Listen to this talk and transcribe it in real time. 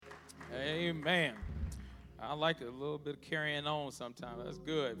Amen. I like a little bit of carrying on sometimes. That's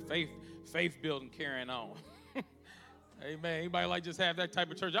good. Faith building, carrying on. Amen. Anybody like just have that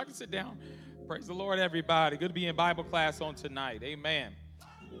type of church? I can sit down. Praise the Lord, everybody. Good to be in Bible class on tonight. Amen.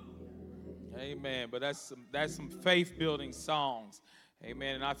 Amen. But that's some faith building songs.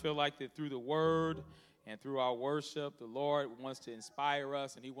 Amen. And I feel like that through the word and through our worship, the Lord wants to inspire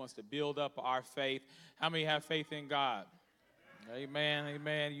us and he wants to build up our faith. How many have faith in God? Amen.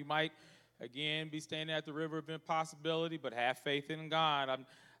 Amen. You might, again, be standing at the river of impossibility, but have faith in God.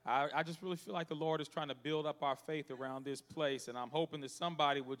 I just really feel like the Lord is trying to build up our faith around this place, and I'm hoping that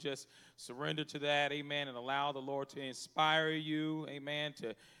somebody will just surrender to that, amen, and allow the Lord to inspire you, amen,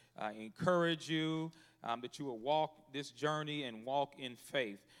 to encourage you, that you will walk this journey and walk in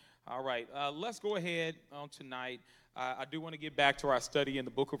faith. All right, let's go ahead on tonight. I do want to get back to our study in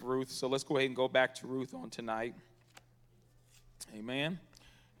the book of Ruth, so let's go ahead and go back to Ruth on tonight. Amen.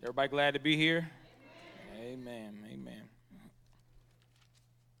 Everybody glad to be here? Amen. Amen.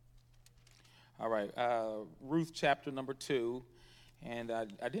 All right, Ruth chapter number 2, and I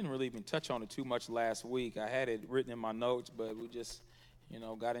didn't really even touch on it too much last week. I had it written in my notes, but we just,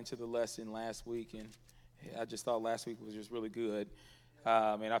 got into the lesson last week, and I just thought last week was just really good.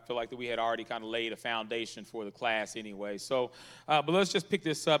 And I feel like that we had already kind of laid a foundation for the class anyway. So, but let's just pick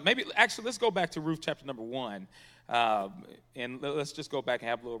this up. Let's go back to Ruth chapter number 1. And let's just go back and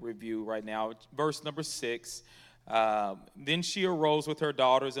have a little review right now. Verse number 6. Then she arose with her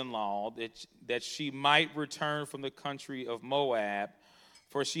daughters-in-law that she might return from the country of Moab,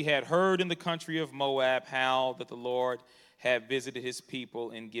 for she had heard in the country of Moab how that the Lord had visited his people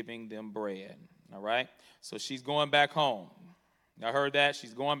in giving them bread. All right? So she's going back home. I heard that.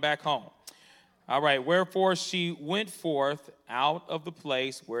 She's going back home. All right. Wherefore she went forth out of the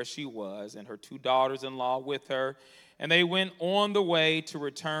place where she was, and her 2 daughters-in-law with her, and they went on the way to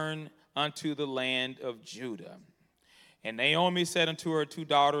return unto the land of Judah. And Naomi said unto her 2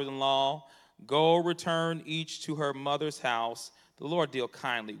 daughters-in-law, Go, return each to her mother's house. The Lord deal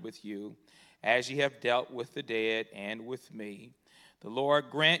kindly with you, as ye have dealt with the dead and with me. The Lord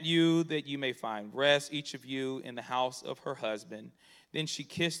grant you that you may find rest, each of you, in the house of her husband. Then she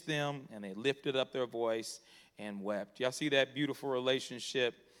kissed them, and they lifted up their voice and wept. Y'all see that beautiful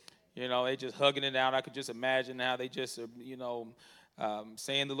relationship? They just hugging it out. I could just imagine how they just,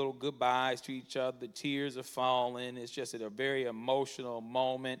 saying the little goodbyes to each other. The tears are falling. It's just a very emotional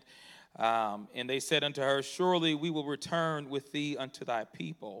moment. And they said unto her, Surely we will return with thee unto thy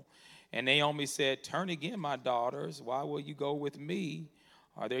people. And Naomi said, Turn again, my daughters. Why will you go with me?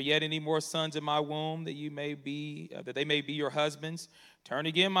 Are there yet any more sons in my womb that they may be your husbands? Turn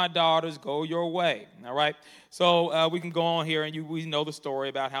again, my daughters, go your way. All right. So we can go on here, and we know the story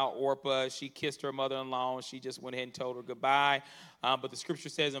about how Orpah, she kissed her mother-in-law, and she just went ahead and told her goodbye. But the scripture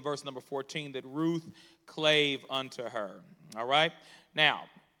says in verse number 14 that Ruth clave unto her. All right.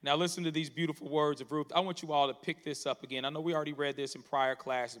 Now listen to these beautiful words of Ruth. I want you all to pick this up again. I know we already read this in prior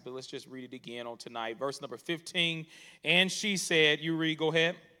classes, but let's just read it again on tonight. Verse number 15. And she said, you read, go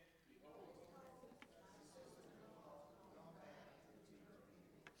ahead.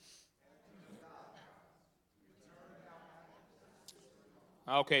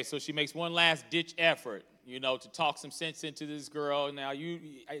 Okay, so she makes one last ditch effort, to talk some sense into this girl. Now,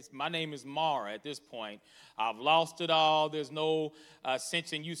 my name is Mara at this point. I've lost it all. There's no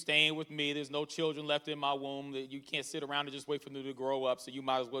sense in you staying with me. There's no children left in my womb. You can't sit around and just wait for them to grow up, so you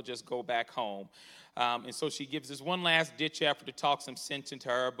might as well just go back home. And so she gives this one last ditch effort to talk some sense into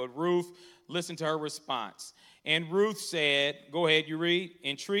her. But Ruth, listen to her response. And Ruth said, go ahead, you read,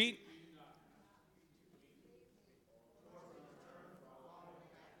 entreat.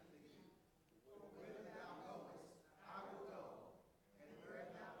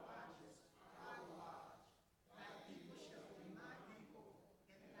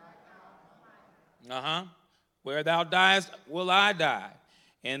 Where thou diest will I die,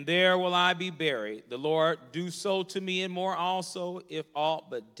 and there will I be buried. The Lord do so to me and more also, if aught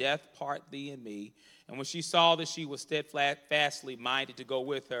but death part thee and me. And when she saw that she was steadfastly minded to go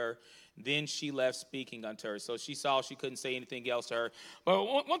with her, then she left speaking unto her. So she saw she couldn't say anything else to her. But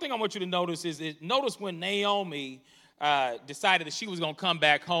one thing I want you to notice is notice when Naomi decided that she was going to come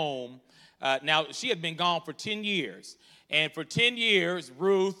back home. Now, she had been gone for 10 years. And for 10 years,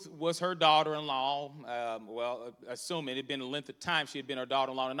 Ruth was her daughter-in-law. Assuming it had been the length of time she had been her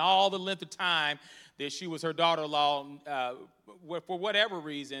daughter-in-law. And all the length of time that she was her daughter-in-law, for whatever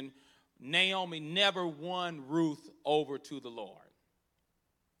reason, Naomi never won Ruth over to the Lord.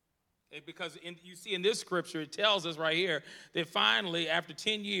 Because you see in this scripture, it tells us right here that finally, after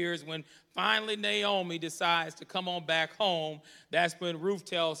 10 years, when finally Naomi decides to come on back home, that's when Ruth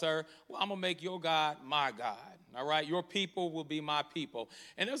tells her, well, I'm going to make your God my God. All right, your people will be my people.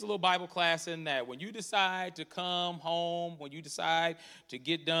 And there's a little Bible class in that. When you decide to come home, when you decide to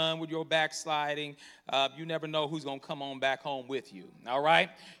get done with your backsliding, you never know who's going to come on back home with you. All right,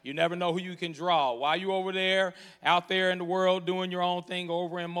 you never know who you can draw. While you're over there, out there in the world doing your own thing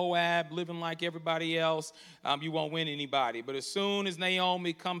over in Moab, living like everybody else, you won't win anybody. But as soon as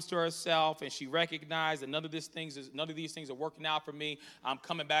Naomi comes to herself and she recognizes that none of these things are working out for me, I'm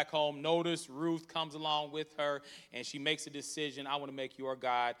coming back home. Notice Ruth comes along with her, and she makes a decision. I want to make your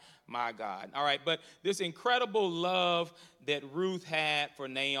God my God. All right, but this incredible love that Ruth had for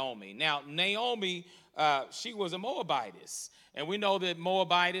Naomi. Now, Naomi, she was a Moabitess. And we know that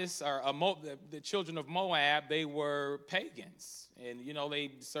Moabites, or the children of Moab, they were pagans. And,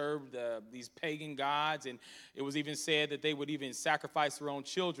 they served these pagan gods. And it was even said that they would even sacrifice their own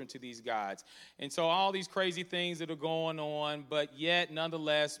children to these gods. And so all these crazy things that are going on, but yet,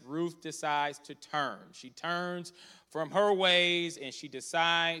 nonetheless, Ruth decides to turn. She turns from her ways, and she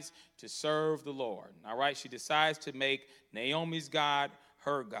decides to serve the Lord. All right? She decides to make Naomi's God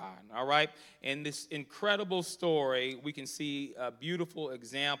her God, all right? In this incredible story, we can see a beautiful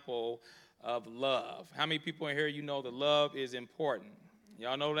example of love. How many people in here know that love is important?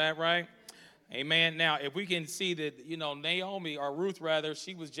 Y'all know that, right? Amen. Now, if we can see that, Naomi, or Ruth rather,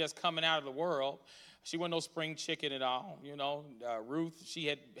 she was just coming out of the world. She wasn't no spring chicken at all, Ruth,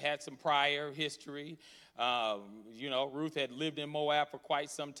 she had some prior history. Ruth had lived in Moab for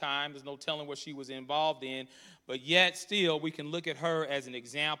quite some time. There's no telling what she was involved in. But yet still, we can look at her as an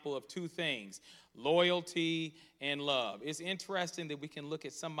example of two things: loyalty and love. It's interesting that we can look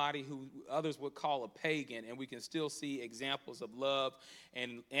at somebody who others would call a pagan, and we can still see examples of love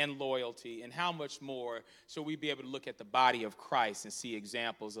and loyalty. And how much more should we be able to look at the body of Christ and see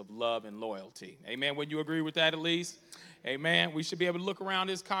examples of love and loyalty? Amen. Would you agree with that at least? Amen. We should be able to look around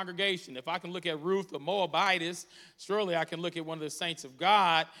this congregation. If I can look at Ruth, the Moabitess, surely I can look at one of the saints of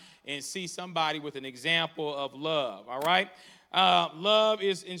God and see somebody with an example of love. All right? Love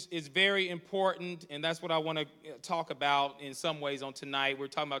is very important, and that's what I want to talk about in some ways on tonight. We're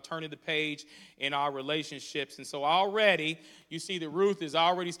talking about turning the page in our relationships. And so already, you see that Ruth is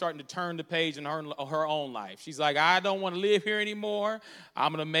already starting to turn the page in her own life. She's like, I don't want to live here anymore.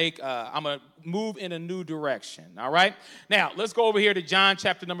 I'm going to move in a new direction. All right? Now, let's go over here to John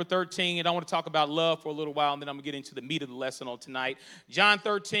chapter number 13, and I want to talk about love for a little while, and then I'm going to get into the meat of the lesson on tonight. John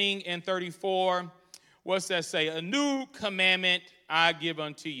 13 and 34. What's that say? A new commandment I give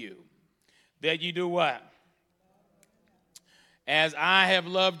unto you, that you do what? As I have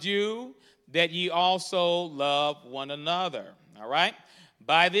loved you, that ye also love one another. All right?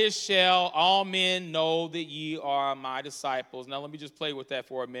 By this shall all men know that ye are my disciples. Now, let me just play with that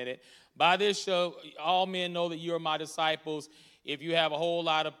for a minute. By this shall all men know that you are my disciples. If you have a whole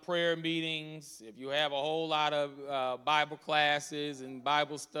lot of prayer meetings, if you have a whole lot of Bible classes and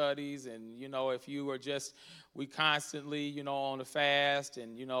Bible studies, and, if you are we constantly, on the fast,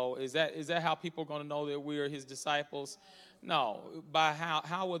 and, is that how people are going to know that we are his disciples? No. By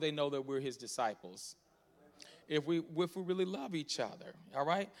how will they know that we're his disciples? If we really love each other, all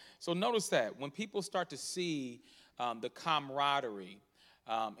right? So notice that when people start to see the camaraderie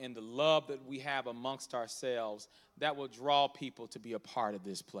and the love that we have amongst ourselves, that will draw people to be a part of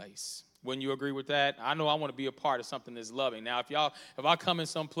this place. Wouldn't you agree with that? I know I want to be a part of something that's loving. Now, if I come in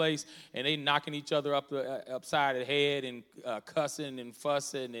some place and they knocking each other upside the head and cussing and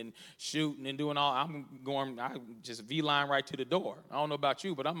fussing and shooting and doing all, I just V-line right to the door. I don't know about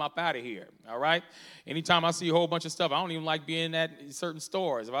you, but I'm up out of here, all right? Anytime I see a whole bunch of stuff, I don't even like being at certain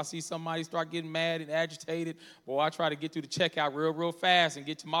stores. If I see somebody start getting mad and agitated, boy, I try to get through the checkout real fast and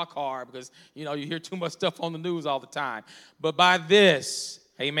get to my car because, you hear too much stuff on the news all the time. But by this,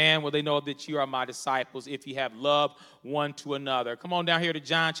 amen, well, they know that you are my disciples if you have love one to another. Come on down here to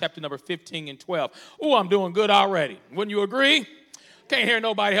John chapter number 15 and 12. Oh, I'm doing good already. Wouldn't you agree? Can't hear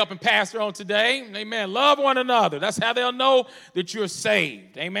nobody helping pastor on today. Amen. Love one another. That's how they'll know that you're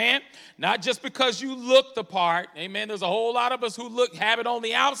saved. Amen. Not just because you look the part. Amen. There's a whole lot of us who have it on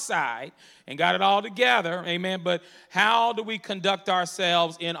the outside and got it all together. Amen. But how do we conduct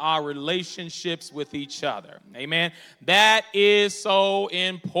ourselves in our relationships with each other? Amen. That is so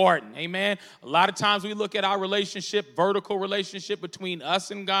important. Amen. A lot of times we look at our relationship, vertical relationship between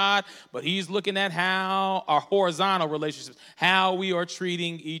us and God, but he's looking at how our horizontal relationships, how we are you're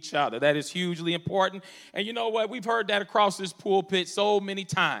treating each other. That is hugely important. And you know what? We've heard that across this pulpit so many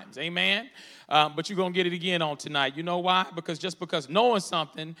times. Amen? But you're going to get it again on tonight. You know why? Because just because knowing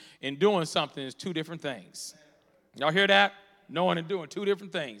something and doing something is two different things. Y'all hear that? Knowing and doing, two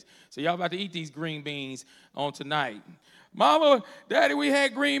different things. So y'all about to eat these green beans on tonight. Mama, Daddy, we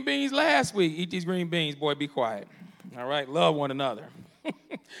had green beans last week. Eat these green beans, boy, be quiet. All right, love one another.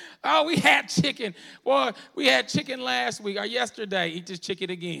 Oh, we had chicken. Boy, we had chicken last week or yesterday. Eat this chicken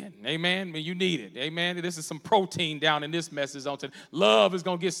again. Amen. I mean, you need it. Amen. This is some protein down in this message on today. Love is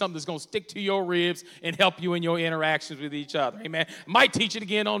going to get something that's going to stick to your ribs and help you in your interactions with each other. Amen. Might teach it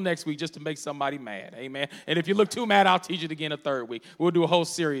again on next week just to make somebody mad. Amen. And if you look too mad, I'll teach it again a third week. We'll do a whole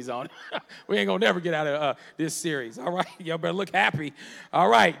series on it. We ain't going to never get out of this series. All right. Y'all better look happy. All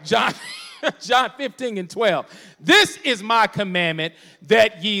right. John 15:12. This is my commandment,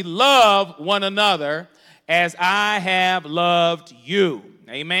 that ye love one another as I have loved you.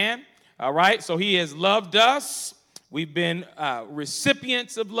 Amen. All right. So he has loved us. We've been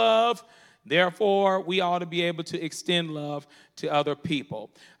recipients of love. Therefore, we ought to be able to extend love to other people.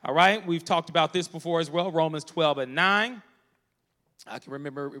 All right. We've talked about this before as well. Romans 12:9. I can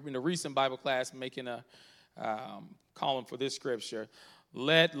remember in a recent Bible class making a column for this scripture.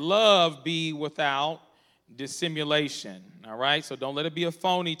 Let love be without dissimulation, all right? So don't let it be a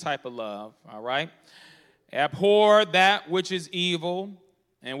phony type of love, all right? Abhor that which is evil.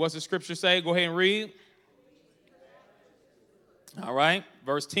 And what's the scripture say? Go ahead and read. All right,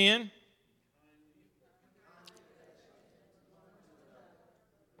 verse 10.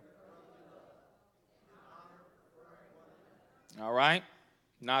 All right,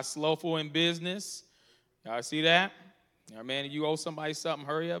 not slothful in business. Y'all see that? Man, you owe somebody something,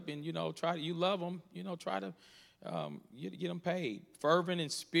 hurry up and, you love them, try to get them paid. Fervent in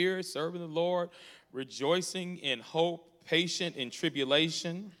spirit, serving the Lord, rejoicing in hope, patient in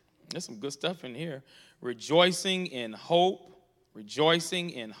tribulation. There's some good stuff in here. Rejoicing in hope,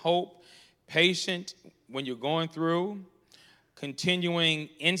 patient when you're going through, continuing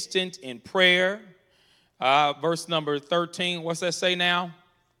instant in prayer. Verse number 13, what's that say now?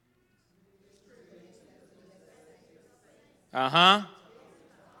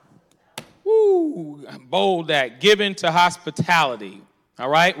 Woo, bold that. Given to hospitality. All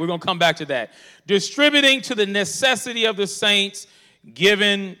right, we're going to come back to that. Distributing to the necessity of the saints,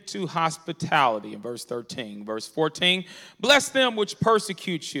 given to hospitality in verse 13. Verse 14, bless them which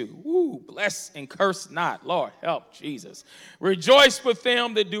persecute you. Woo, bless and curse not. Lord, help Jesus. Rejoice with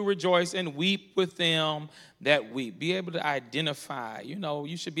them that do rejoice, and weep with them that weep. Be able to identify.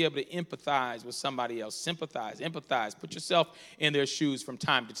 You should be able to empathize with somebody else. Sympathize, empathize. Put yourself in their shoes from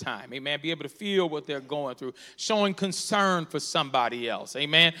time to time. Amen. Be able to feel what they're going through. Showing concern for somebody else.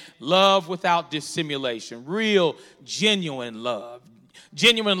 Amen. Love without dissimulation. Real, genuine love.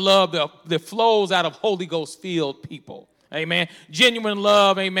 Genuine love that flows out of Holy Ghost-filled people. Amen. Genuine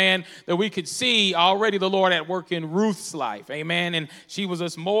love, amen, that we could see already the Lord at work in Ruth's life. Amen. And she was a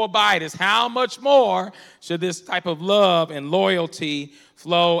Moabitess. How much more should this type of love and loyalty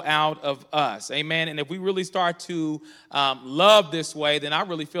flow out of us? Amen. And if we really start to love this way, then I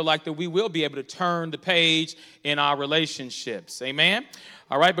really feel like that we will be able to turn the page in our relationships. Amen.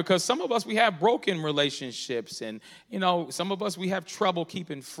 All right, because some of us, we have broken relationships, and, some of us, we have trouble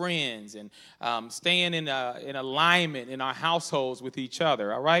keeping friends and staying in alignment in our households with each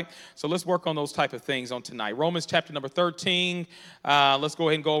other, all right? So let's work on those type of things on tonight. Romans chapter number 13, let's go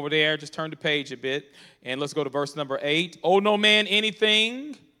ahead and go over there. Just turn the page a bit, and let's go to verse number 8. Owe no man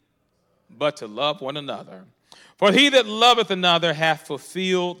anything but to love one another. For he that loveth another hath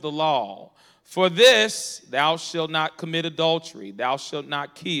fulfilled the law. For this, thou shalt not commit adultery, thou shalt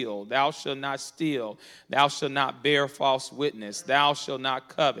not kill, thou shalt not steal, thou shalt not bear false witness, thou shalt not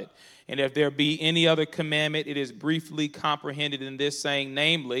covet. And if there be any other commandment, it is briefly comprehended in this saying,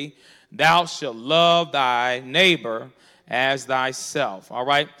 namely, thou shalt love thy neighbor as thyself. All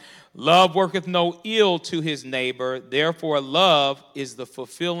right? Love worketh no ill to his neighbor, therefore love is the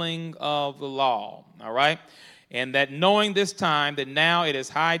fulfilling of the law. All right? And that knowing this time, that now it is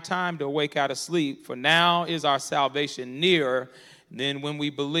high time to awake out of sleep, for now is our salvation nearer than when we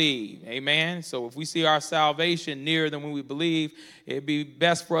believe. Amen? So if we see our salvation nearer than when we believe, it'd be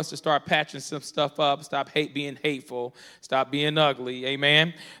best for us to start patching some stuff up, stop being hateful, stop being ugly.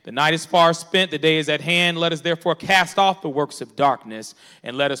 Amen? The night is far spent, the day is at hand. Let us therefore cast off the works of darkness,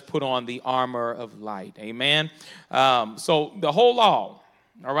 and let us put on the armor of light. Amen? So the whole law,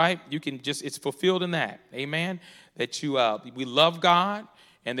 all right, it's fulfilled in that, amen, that we love God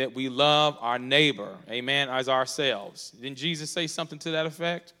and that we love our neighbor, amen, as ourselves. Didn't Jesus say something to that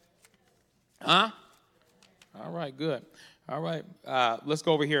effect? Huh? All right, good. All right. Let's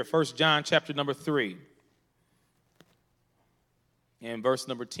go over here. 1 John chapter number 3 and verse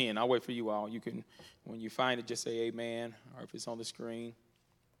number 10. I'll wait for you all. You can, when you find it, just say amen, or if it's on the screen.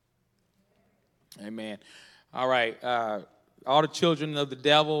 Amen. All right. All the children of the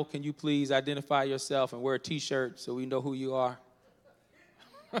devil, can you please identify yourself and wear a T-shirt so we know who you are?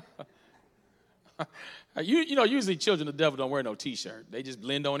 You know, usually children of the devil don't wear no T-shirt. They just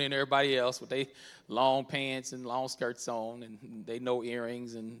blend on in everybody else with their long pants and long skirts on, and they no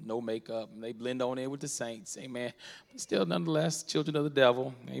earrings and no makeup, and they blend on in with the saints. Amen. But still, nonetheless, children of the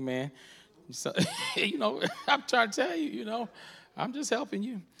devil. Amen. So, you know, I'm trying to tell you, you know, I'm just helping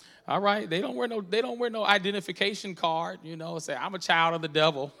you. All right, they don't wear no identification card, you know, say I'm a child of the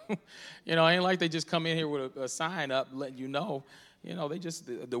devil. You know, ain't like they just come in here with a sign up letting you know. You know, they just,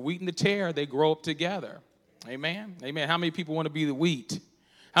 the wheat and the tare, they grow up together. Amen? Amen. How many people want to be the wheat?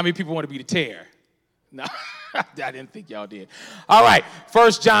 How many people want to be the tare? No, I didn't think y'all did. All right,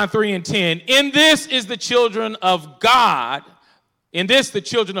 1 John 3 and 10. In this is the children of God. In this the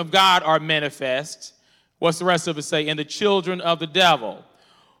children of God are manifest. What's the rest of it say? And the children of the devil.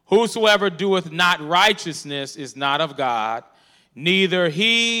 Whosoever doeth not righteousness is not of God, neither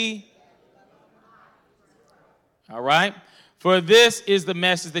he. All right? For this is the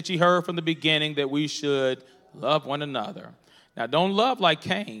message that ye heard from the beginning, that we should love one another. Now, don't love like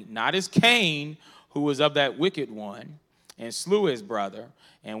Cain, not as Cain, who was of that wicked one, and slew his brother.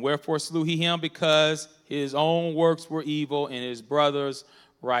 And wherefore slew he him? Because his own works were evil, and his brother's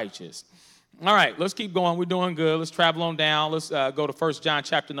righteous. All right, let's keep going. We're doing good. Let's travel on down. Let's go to 1 John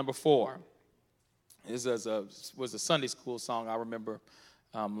chapter number 4. This was a Sunday school song I remember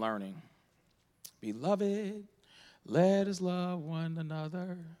learning. Beloved, let us love one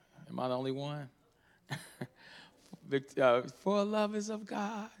another. Am I the only one? For love is of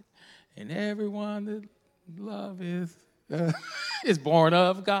God, and everyone that loveth is born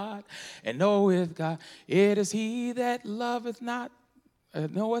of God, and knoweth God. It is he that loveth not,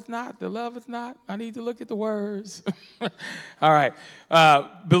 knoweth not, that loveth not. I need to look at the words. All right.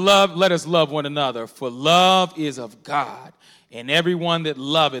 Beloved, let us love one another, for love is of God, and everyone that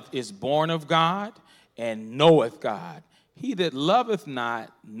loveth is born of God, and knoweth God. He that loveth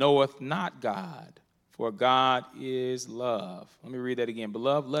not knoweth not God, for God is love. Let me read that again.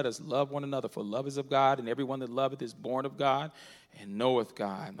 Beloved, let us love one another, for love is of God, and everyone that loveth is born of God, and knoweth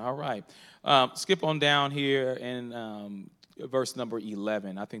God. All right. Skip on down here in verse number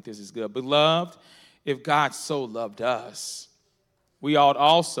 11. I think this is good. Beloved, if God so loved us, we ought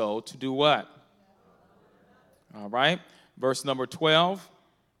also to do what? All right. Verse number 12.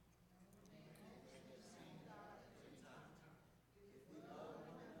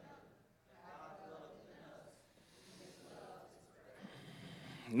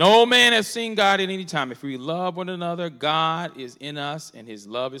 No man has seen God at any time. If we love one another, God is in us, and his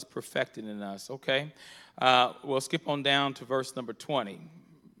love is perfected in us. Okay? We'll skip on down to verse number 20.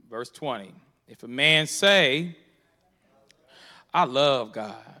 Verse 20. If a man say, I love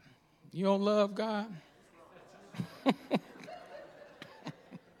God. You don't love God?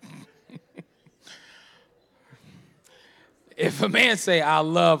 If a man say, I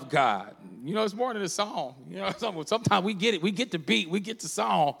love God. You know, it's more than a song. You know, sometimes we get it. We get the beat. We get the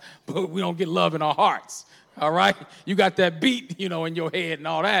song, but we don't get love in our hearts. All right? You got that beat, you know, in your head and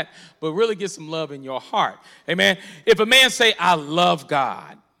all that, but really get some love in your heart. Amen? If a man say, I love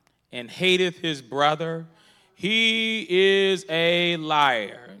God, and hateth his brother, he is a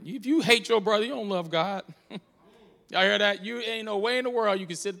liar. If you hate your brother, you don't love God. Y'all hear that? You ain't no way in the world you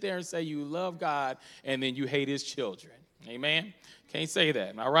can sit there and say you love God, and then you hate his children. Amen? Can't say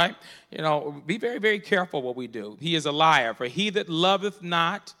that, all right? You know, be very, very careful what we do. He is a liar. For he that loveth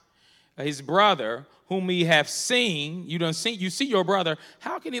not his brother, whom he hath seen, you see your brother,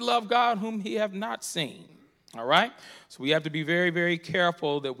 how can he love God whom he have not seen? All right? So we have to be very, very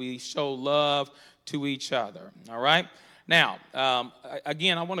careful that we show love to each other. All right? Now,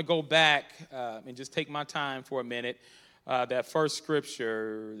 again, I want to go back and just take my time for a minute. That first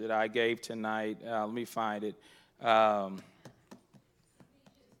scripture that I gave tonight, let me find it.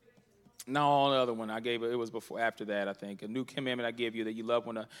 No, the other one I gave, it was before, after that, I think. A new commandment I give you, that you love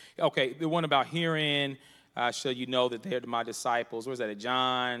one another. Okay, the one about herein, shall you know that they're my disciples. Where's that at?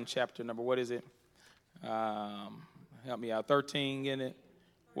 John chapter number, what is it? Help me out. 13, isn't it?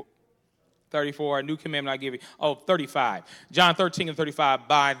 34, a new commandment I give you. Oh, 35. John 13 and 35.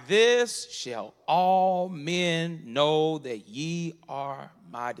 By this shall all men know that ye are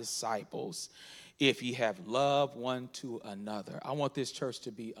my disciples, if ye have love one to another. I want this church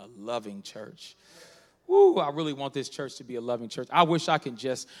to be a loving church. Woo, I really want this church to be a loving church. I wish I could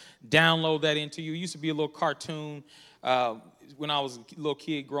just download that into you. It used to be a little cartoon When I was a little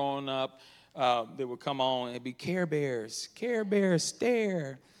kid growing up, they would come on and it'd be Care Bears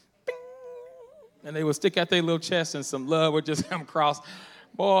stare. Bing. And they would stick out their little chest and some love would just come across.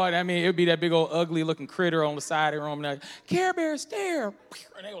 Boy, I mean, it would be that big old ugly looking critter on the side of the room. And Care Bears stare. And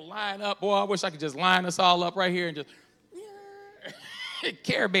they would line up. Boy, I wish I could just line us all up right here and just,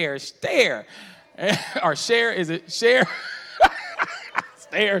 Care Bears stare. Or share, is it share?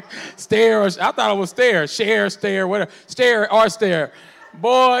 Stare, or I thought it was stare, whatever. Stare or stare.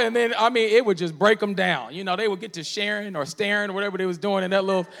 Boy, and then, I mean, it would just break them down. You know, they would get to sharing or staring or whatever they was doing, and that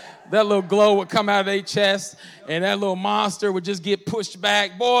little glow would come out of their chest, and that little monster would just get pushed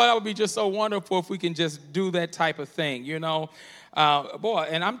back. Boy, that would be just so wonderful if we can just do that type of thing, you know. Boy,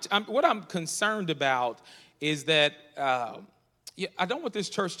 and what I'm concerned about is that I don't want this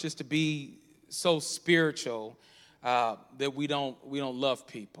church just to be so spiritual that we don't love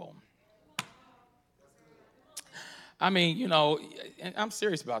people. I mean, you know, I'm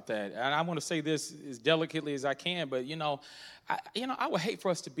serious about that, and I want to say this as delicately as I can. But I would hate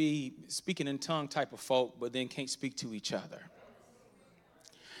for us to be speaking in tongue type of folk, but then can't speak to each other.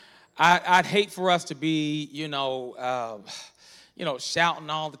 I'd hate for us to be,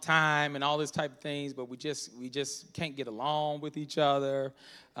 shouting all the time and all this type of things, but we just can't get along with each other.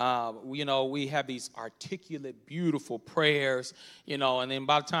 We have these articulate, beautiful prayers, and then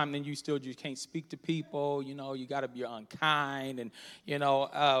by the time then you can't speak to people, you got to be unkind. And,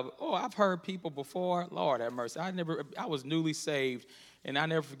 I've heard people before, Lord have mercy. I was newly saved, and I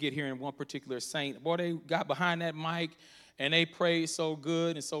never forget hearing one particular saint. Boy, they got behind that mic, and they prayed so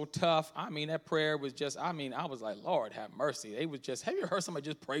good and so tough. I mean, that prayer was just, I was like, Lord, have mercy. They was just, have you heard somebody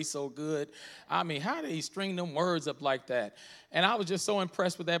just pray so good? I mean, how did he string them words up like that? And I was just so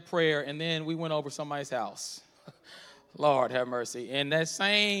impressed with that prayer. And then we went over somebody's house. Lord, have mercy. And that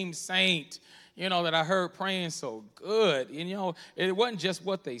same saint, that I heard praying so good. And, it wasn't just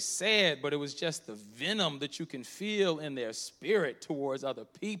what they said, but it was just the venom that you can feel in their spirit towards other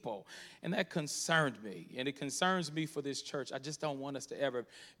people. And that concerned me. And it concerns me for this church. I just don't want us to ever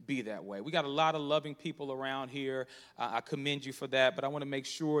be that way. We got a lot of loving people around here. I commend you for that. But I want to make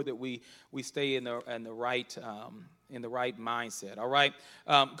sure that we stay in the right mindset. All right.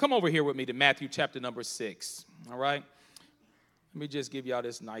 Come over here with me to Matthew chapter number 6. All right. Let me just give y'all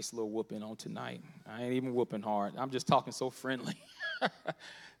this nice little whooping on tonight. I ain't even whooping hard. I'm just talking so friendly.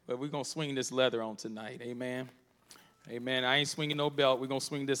 But we're going to swing this leather on tonight. Amen. Amen. I ain't swinging no belt. We're going to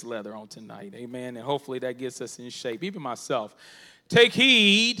swing this leather on tonight. Amen. And hopefully that gets us in shape. Even myself. Take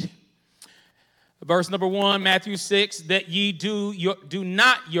heed. Verse number 1, Matthew 6, that ye do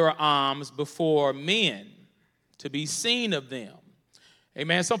not your alms before men to be seen of them.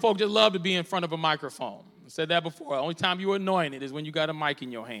 Amen. Some folks just love to be in front of a microphone. I said that before. The only time you're anointed is when you got a mic in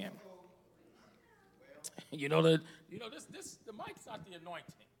your hand. The mic's not the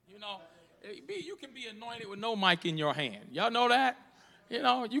anointing. You can be anointed with no mic in your hand. Y'all know that?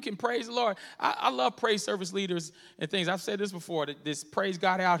 You can praise the Lord. I love praise service leaders and things. I've said this before, that this praise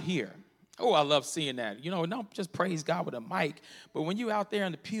God out here. Oh, I love seeing that. Don't just praise God with a mic, but when you out there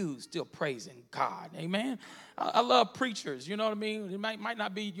in the pews still praising God. Amen. I love preachers. You know what I mean? It might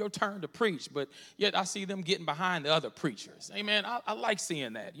not be your turn to preach, but yet I see them getting behind the other preachers. Amen. I like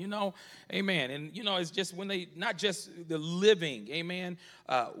seeing that, Amen. And, it's just when they, not just the living, amen,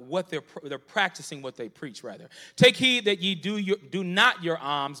 what they're practicing what they preach, rather. Take heed that ye do not your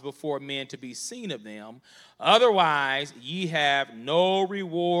alms before men to be seen of them. Otherwise, ye have no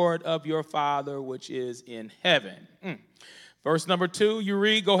reward of your Father which is in heaven. Verse number 2, you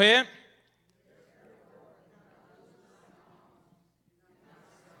read, go ahead.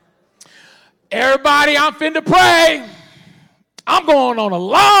 Everybody, I'm finna pray. I'm going on a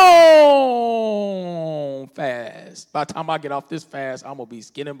long fast. By the time I get off this fast, I'm going to be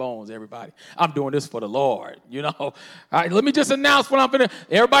skin and bones, everybody. I'm doing this for the Lord, All right, let me just announce what I'm finna.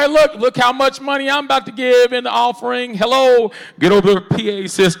 Everybody look how much money I'm about to give in the offering. Hello, get over the PA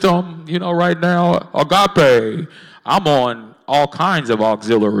system, right now. Agape. I'm on all kinds of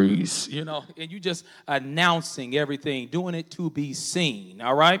auxiliaries, and you just announcing everything, doing it to be seen,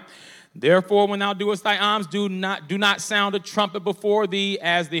 all right? Therefore, when thou doest thy alms, do not sound a trumpet before thee,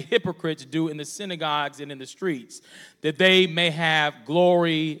 as the hypocrites do in the synagogues and in the streets, that they may have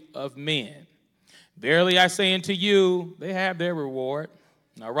glory of men. Verily I say unto you, they have their reward.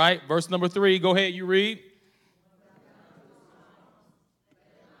 All right, verse number 3, go ahead, you read.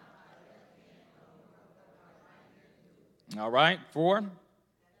 All right, 4.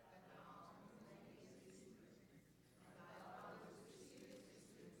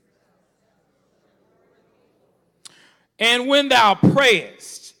 And when thou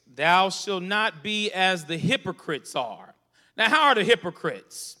prayest, thou shalt not be as the hypocrites are. Now, how are the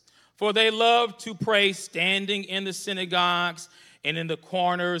hypocrites? For they love to pray standing in the synagogues and in the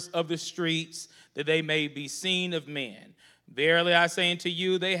corners of the streets, that they may be seen of men. Verily I say unto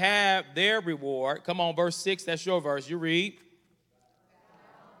you, they have their reward. Come on, verse 6, that's your verse. You read.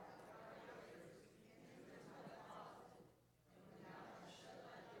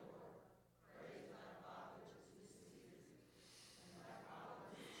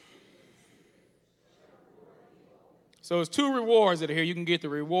 So it's two rewards that are here. You can get the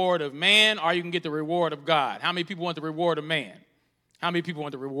reward of man or you can get the reward of God. How many people want the reward of man? How many people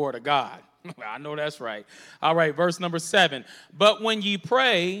want the reward of God? I know that's right. All right, verse number 7. But when ye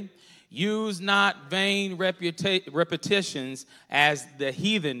pray, use not vain repetitions as the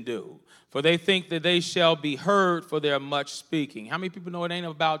heathen do, for they think that they shall be heard for their much speaking. How many people know it ain't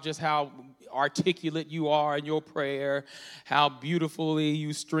about just how articulate you are in your prayer, how beautifully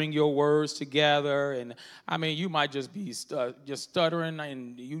you string your words together? And I mean, you might just be just stuttering,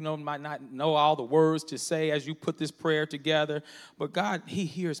 and might not know all the words to say as you put this prayer together. But God, he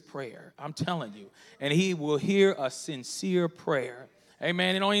hears prayer, I'm telling you, and he will hear a sincere prayer.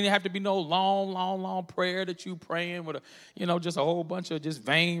 Amen. It don't even have to be no long prayer that you praying with just a whole bunch of just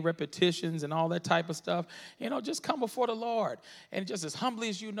vain repetitions and all that type of stuff. Just come before the Lord and just as humbly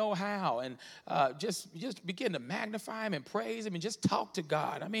as you know how, and just begin to magnify him and praise him and just talk to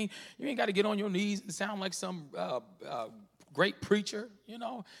God. I mean, you ain't got to get on your knees and sound like some great preacher. You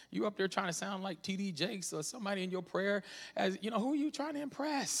up there trying to sound like T.D. Jakes or somebody in your prayer. As who are you trying to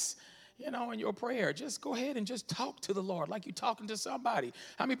impress? In your prayer, just go ahead and just talk to the Lord like you're talking to somebody.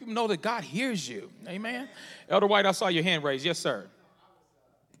 How many people know that God hears you? Amen. Elder White, I saw your hand raised. Yes, sir. If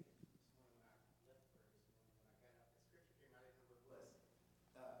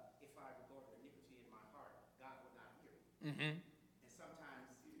I regard iniquity in my heart, God will not hear me. Mm-hmm. And sometimes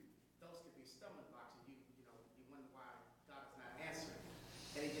those could be stumbling blocks, and you wonder why God is not answering.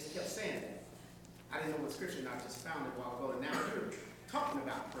 And he just kept saying that. I didn't know what scripture, and I just found it a while ago, and now you're talking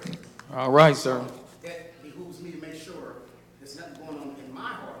about prayer. All right, sir. That behooves me to make sure there's nothing going on in my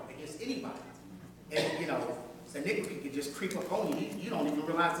heart against anybody. And, iniquity could just creep up on you. You don't even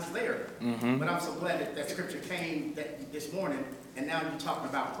realize it's there. Mm-hmm. But I'm so glad that scripture came this morning, and now you're talking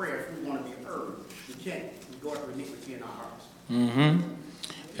about prayer. If we want to be heard, we can't regard iniquity in our hearts. Mm-hmm.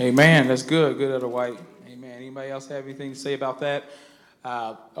 Amen. That's good. Good, Elder White. Amen. Anybody else have anything to say about that?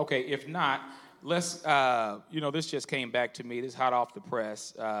 Okay, if not, let's, this just came back to me. This is hot off the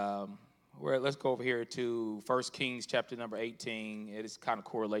press. Let's go over here to 1 Kings chapter number 18. It kind of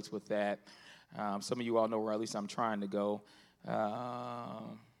correlates with that. Some of you all know where at least I'm trying to go.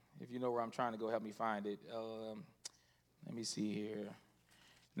 If you know where I'm trying to go, help me find it. Let me see here.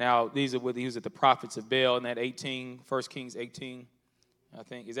 Now, these are what he was at the prophets of Baal in that 1 Kings 18, I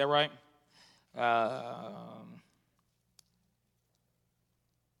think. Is that right? All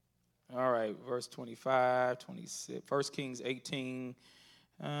right, verse 25, 26, 1 Kings 18.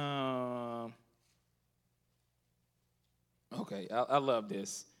 Okay, I love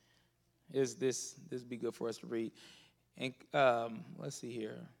this. This be good for us to read. And let's see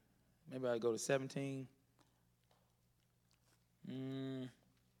here. Maybe I go to 17.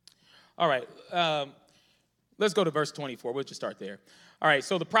 All right, let's go to verse 24. We'll just start there. All right,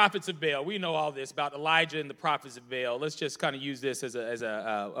 so the prophets of Baal. We know all this about Elijah and the prophets of Baal. Let's just kind of use this as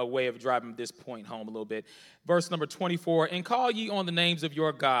a way of driving this point home a little bit. Verse number 24, and call ye on the names of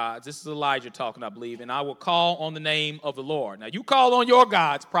your gods. This is Elijah talking, I believe. And I will call on the name of the Lord. Now, you call on your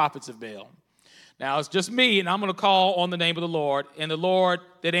gods, prophets of Baal. Now, it's just me, and I'm going to call on the name of the Lord. And the Lord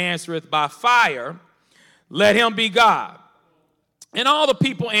that answereth by fire, let him be God. And all the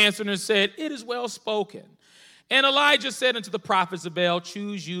people answered and said, it is well spoken. And Elijah said unto the prophets of Baal,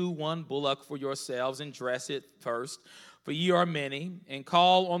 choose you one bullock for yourselves and dress it first, for ye are many, and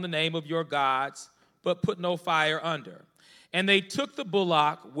call on the name of your gods, but put no fire under. And they took the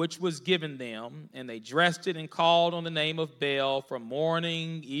bullock which was given them, and they dressed it and called on the name of Baal from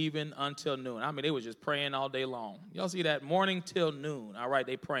morning even until noon. I mean, they were just praying all day long. Y'all see that? Morning till noon. All right,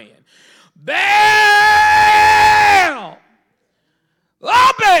 they praying. Baal!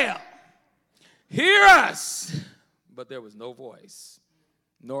 Oh, Baal! Hear us. But there was no voice,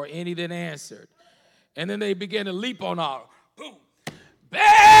 nor any that answered. And then they began to leap on all. Boom. Baal!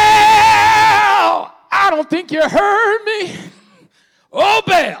 I don't think you heard me. Oh,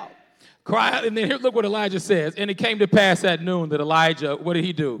 Baal! Cry out. And then here, look what Elijah says. And it came to pass at noon that Elijah, what did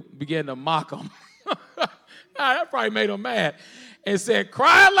he do? Began to mock him. That probably made him mad. And said,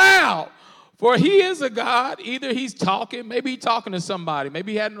 cry aloud, For he is a God. Either he's talking, maybe he's talking to somebody,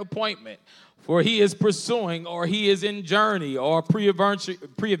 maybe he had an appointment. For he is pursuing, or he is in journey, or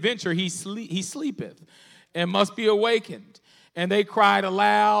pre-adventure he sleepeth, and must be awakened. And they cried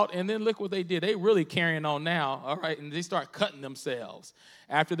aloud, and then look what they did. They really carrying on now, all right, and they start cutting themselves.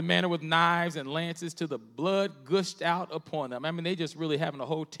 After the manner with knives and lances, till the blood gushed out upon them. I mean, they just really having a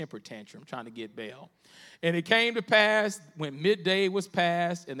whole temper tantrum trying to get bail. And it came to pass when midday was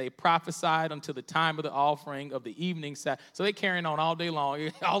past, and they prophesied until the time of the offering of the evening sacrifice. So they carrying on all day long,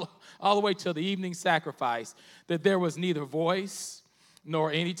 all the way till the evening sacrifice, that there was neither voice,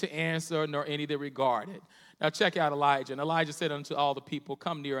 nor any to answer, nor any that regarded. Now check out Elijah. And Elijah said unto all the people,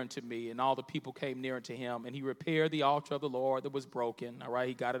 come near unto me. And all the people came near unto him. And he repaired the altar of the Lord that was broken. All right,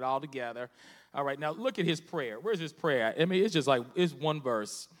 he got it all together. All right, now look at his prayer. Where's his prayer? I mean, it's just like, it's one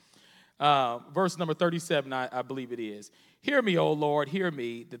verse. Verse number 37, I believe it is. Hear me, O Lord, hear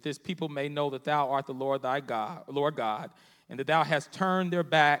me, that this people may know that thou art the Lord thy God, Lord God, and that thou hast turned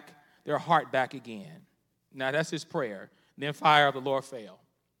their heart back again. Now that's his prayer. And then fire of the Lord fell.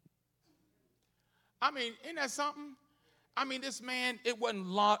 I mean, isn't that something? I mean, this man, it wasn't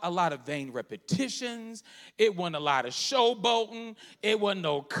a lot of vain repetitions. It wasn't a lot of showboating. It wasn't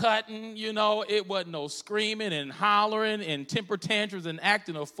no cutting, you know. It wasn't no screaming and hollering and temper tantrums and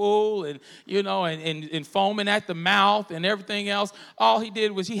acting a fool and, you know, and foaming at the mouth and everything else. All he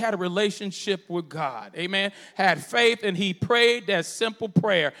did was he had a relationship with God, amen, had faith, and he prayed that simple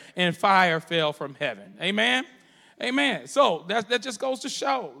prayer, and fire fell from heaven, amen. Amen. So that just goes to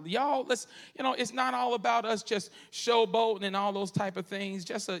show, y'all, it's not all about us just showboating and all those type of things.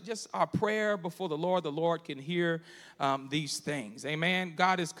 Just our prayer before the Lord can hear these things. Amen.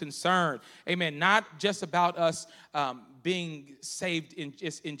 God is concerned. Amen. Not just about us being saved in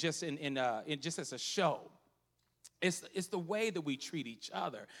just as a show. It's the way that we treat each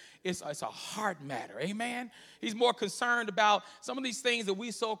other. It's a heart matter, amen? He's more concerned about some of these things that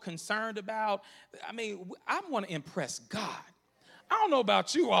we're so concerned about. I mean, I want to impress God. I don't know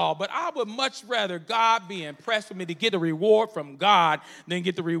about you all, but I would much rather God be impressed with me to get a reward from God than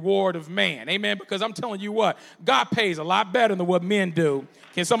get the reward of man, amen? Because I'm telling you what, God pays a lot better than what men do.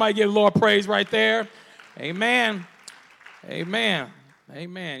 Can somebody give the Lord praise right there? Amen. Amen.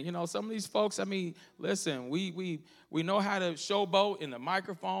 Amen. You know, some of these folks, I mean, listen, we know how to showboat in the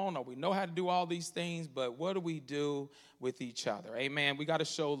microphone, or we know how to do all these things, but what do we do with each other? Amen. We got to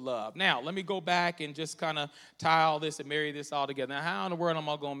show love. Now, let me go back and just kind of tie all this and marry this all together. Now, how in the world am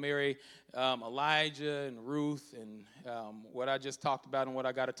I going to marry Elijah and Ruth and what I just talked about and what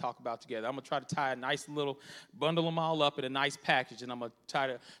I got to talk about together? I'm going to try to tie a nice little, bundle them all up in a nice package, and I'm going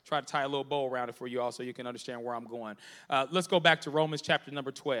to try to tie a little bow around it for you all so you can understand where I'm going. Let's go back to Romans chapter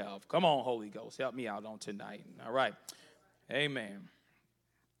number 12. Come on, Holy Ghost, help me out on tonight. All right. Amen.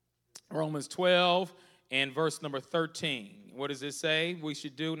 Romans 12 and verse number 13. What does it say we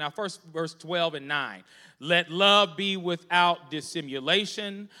should do? Now, first, verse 12 and 9. Let love be without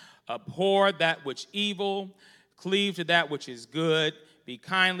dissimulation. Abhor that which evil. Cleave to that which is good. Be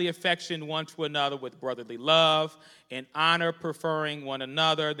kindly affectioned one to another with brotherly love, and honor, preferring one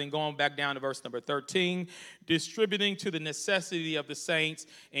another. Then going back down to verse number 13, distributing to the necessity of the saints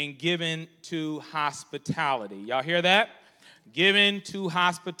and giving to hospitality. Y'all hear that? Given to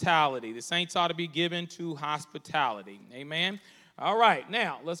hospitality. The saints ought to be given to hospitality. Amen. All right,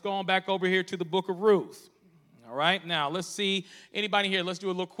 now let's go on back over here to the book of Ruth. All right, now let's see. Anybody here? Let's do a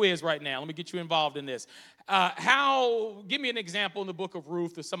little quiz right now. Let me get you involved in this. Give me an example in the book of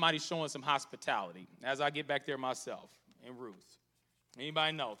Ruth of somebody showing some hospitality as I get back there myself in Ruth.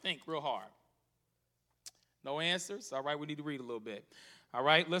 Anybody know? Think real hard. No answers? All right, we need to read a little bit. All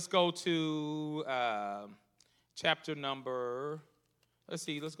right, let's go to chapter number, let's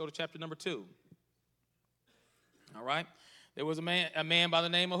go to chapter number 2. All right, there was a man by the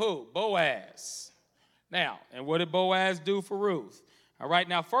name of who? Boaz. Now, and what did Boaz do for Ruth? All right,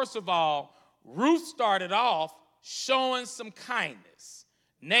 now, first of all, Ruth started off showing some kindness.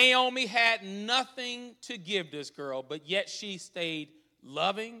 Naomi had nothing to give this girl, but yet she stayed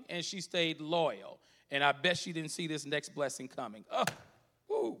loving and she stayed loyal. And I bet she didn't see this next blessing coming.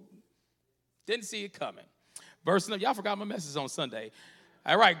 Didn't see it coming. Verse, y'all forgot my message on Sunday.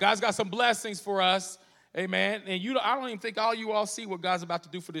 All right, God's got some blessings for us. Amen. And I don't even think all you all see what God's about to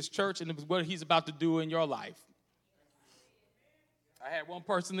do for this church and what he's about to do in your life. I had one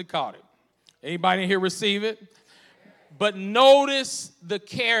person that caught it. Anybody in here receive it? But notice the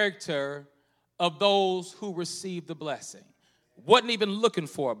character of those who received the blessing. Wasn't even looking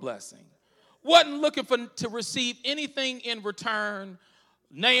for a blessing. Wasn't looking to receive anything in return.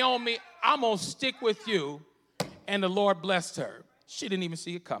 Naomi, I'm going to stick with you. And the Lord blessed her. She didn't even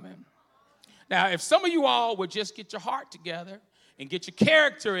see it coming. Now, if some of you all would just get your heart together and get your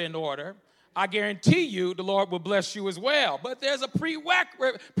character in order, I guarantee you the Lord will bless you as well. But there's a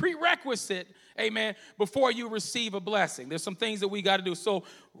prerequisite, amen, before you receive a blessing. There's some things that we got to do. So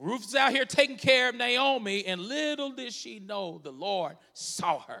Ruth's out here taking care of Naomi, and little did she know the Lord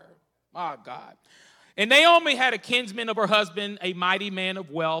saw her. My God. And Naomi had a kinsman of her husband, a mighty man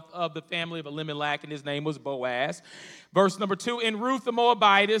of wealth of the family of Elimelech, and his name was Boaz. Verse number 2, and Ruth the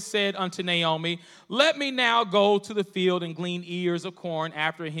Moabitess said unto Naomi, let me now go to the field and glean ears of corn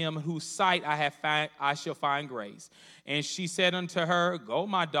after him whose sight I shall find grace. And she said unto her, go,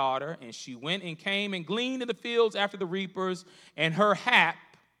 my daughter. And she went and came and gleaned in the fields after the reapers, and her hap,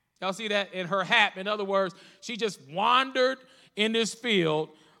 y'all see that? In her hap, in other words, she just wandered in this field,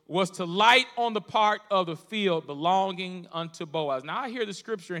 was to light on the part of the field belonging unto Boaz. Now, I hear the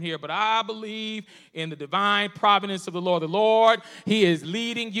scripture in here, but I believe in the divine providence of the Lord. The Lord, he is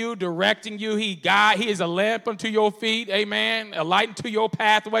leading you, directing you. He is a lamp unto your feet, amen, a light unto your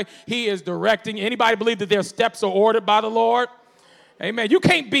pathway. He is directing. Anybody believe that their steps are ordered by the Lord? Amen. You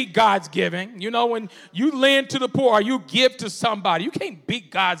can't beat God's giving. You know, when you lend to the poor or you give to somebody, you can't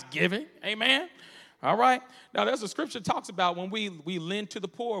beat God's giving. Amen. All right. Now, there's a scripture that talks about when we lend to the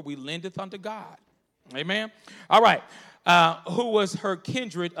poor, we lendeth unto God. Amen. All right. Who was her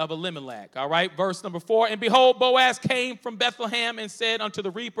kindred of Elimelech. All right. Verse number 4. And behold, Boaz came from Bethlehem and said unto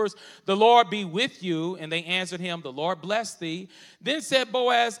the reapers, the Lord be with you. And they answered him, the Lord bless thee. Then said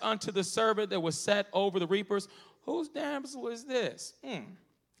Boaz unto the servant that was set over the reapers, whose damsel is this?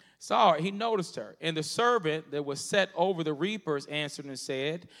 Saw her. He noticed her. And the servant that was set over the reapers answered and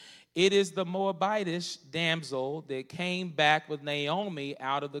said, it is the Moabitish damsel that came back with Naomi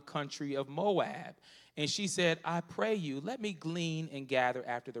out of the country of Moab. And she said, I pray you, let me glean and gather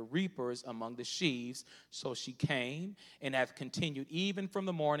after the reapers among the sheaves. So she came and hath continued even from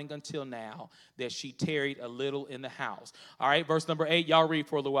the morning until now, that she tarried a little in the house. All right, verse number 8, y'all read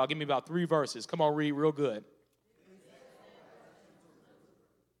for a little while. Give me about 3 verses. Come on, read real good.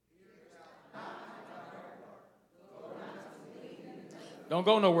 Don't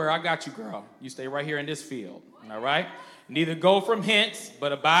go nowhere. I got you, girl. You stay right here in this field. All right? Neither go from hence,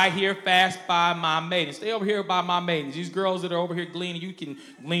 but abide here fast by my maidens. Stay over here by my maidens. These girls that are over here gleaning, you can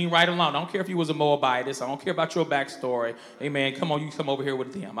glean right along. I don't care if you was a Moabitess. I don't care about your backstory. Amen. Come on, you come over here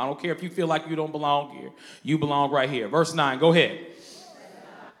with them. I don't care if you feel like you don't belong here. You belong right here. Verse 9, go ahead.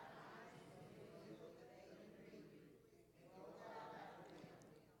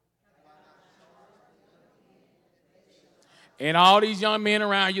 And all these young men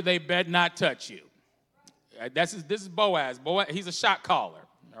around you, they better not touch you. This is Boaz. Boaz, he's a shot caller,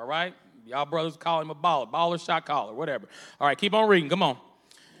 all right? Y'all brothers call him a baller, shot caller, whatever. All right, keep on reading. Come on.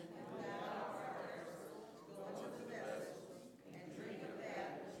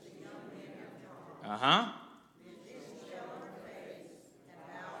 Uh-huh.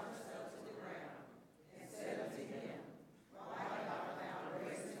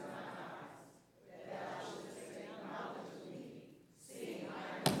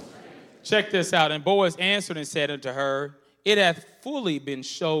 Check this out. And Boaz answered and said unto her, it hath fully been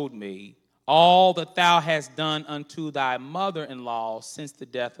showed me all that thou hast done unto thy mother-in-law since the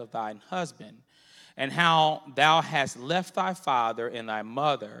death of thine husband, and how thou hast left thy father and thy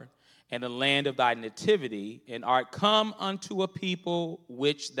mother and the land of thy nativity, and art come unto a people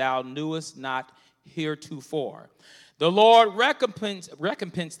which thou knewest not heretofore. The Lord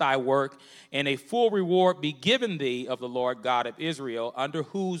recompense thy work, and a full reward be given thee of the Lord God of Israel, under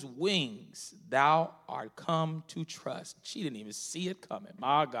whose wings thou art come to trust. She didn't even see it coming.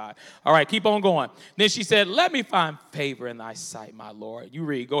 My God. All right, keep on going. Then she said, let me find favor in thy sight, my Lord. You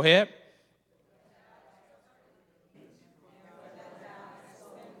read. Go ahead.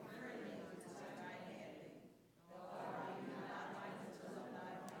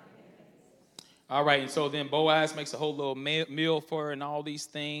 All right, and so then Boaz makes a whole little meal for her and all these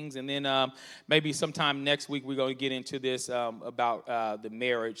things. And then maybe sometime next week we're going to get into this about the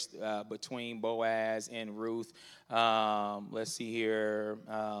marriage between Boaz and Ruth. Let's see here.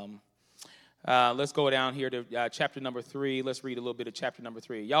 Let's go down here to chapter number 3. Let's read a little bit of chapter number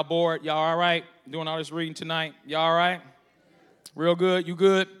 3. Y'all bored? Y'all all right? Doing all this reading tonight? Y'all all right? Real good? You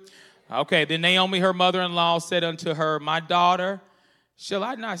good? Okay, then Naomi, her mother-in-law, said unto her, my daughter, shall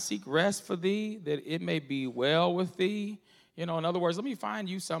I not seek rest for thee, that it may be well with thee? You know, in other words, let me find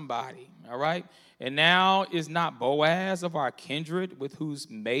you somebody, all right? And now is not Boaz of our kindred, with whose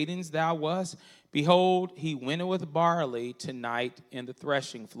maidens thou wast? Behold, he winnoweth barley tonight in the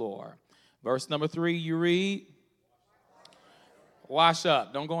threshing floor. Verse number 3, you read. Wash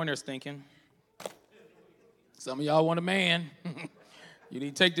up. Don't go in there stinking. Some of y'all want a man. You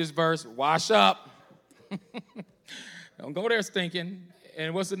need to take this verse, wash up. Don't go there stinking.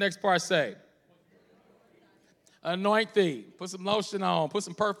 And what's the next part say? Anoint thee. Put some lotion on. Put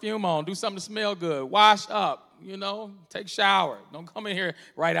some perfume on. Do something to smell good. Wash up. Take a shower. Don't come in here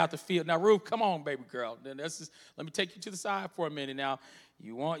right out the field. Now, Ruth, come on, baby girl. Let me take you to the side for a minute. Now,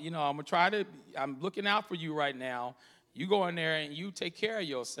 I'm looking out for you right now. You go in there and you take care of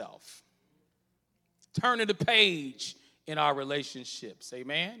yourself. Turning the page in our relationships.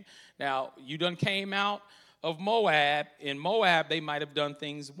 Amen. Now, you done came out of Moab. In Moab, they might have done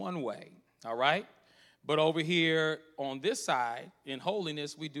things one way. All right. But over here on this side, in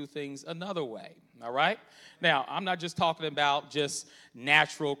holiness, we do things another way, all right? Now, I'm not just talking about just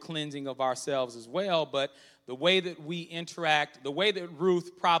natural cleansing of ourselves as well, but the way that we interact, the way that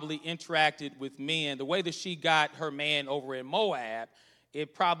Ruth probably interacted with men, the way that she got her man over in Moab,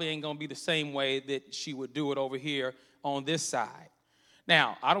 it probably ain't going to be the same way that she would do it over here on this side.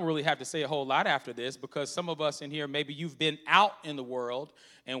 Now, I don't really have to say a whole lot after this because some of us in here, maybe you've been out in the world,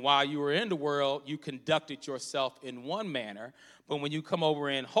 and while you were in the world, you conducted yourself in one manner. But when you come over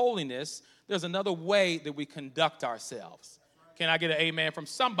in holiness, there's another way that we conduct ourselves. Can I get an amen from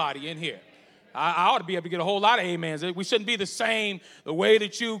somebody in here? I ought to be able to get a whole lot of amens. We shouldn't be the same, the way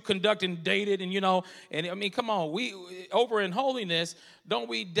that you conduct and dated, and come on, we over in holiness, don't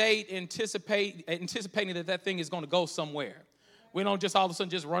we date anticipating that thing is going to go somewhere? We don't just all of a sudden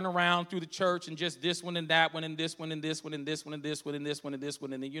just run around through the church and just this one and that one and this one and this one and this one and this one and this one and this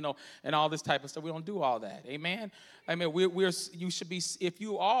one and then, and all this type of stuff. We don't do all that. Amen. I mean, you should be, if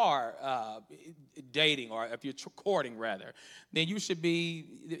you are dating or if you're courting rather, then it should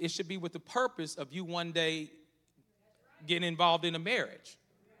be with the purpose of you one day getting involved in a marriage.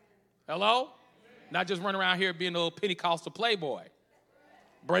 Hello? Not just running around here being a little Pentecostal playboy,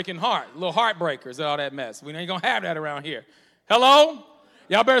 breaking heart, little heartbreakers and all that mess. We ain't going to have that around here. Hello?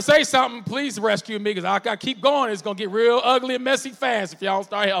 Y'all better say something. Please rescue me because I got to keep going. It's going to get real ugly and messy fast if y'all don't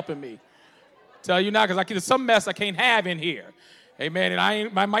start helping me. Tell you now because there's some mess I can't have in here. Amen. And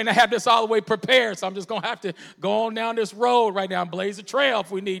I might not have this all the way prepared, so I'm just going to have to go on down this road right now and blaze a trail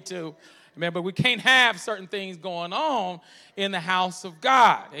if we need to. Amen. But we can't have certain things going on in the house of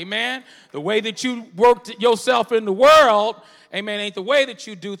God. Amen. The way that you worked yourself in the world, amen, ain't the way that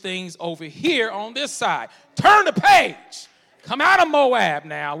you do things over here on this side. Turn the page. Come out of Moab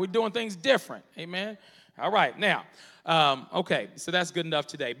now. We're doing things different. Amen. All right. Now, okay, so that's good enough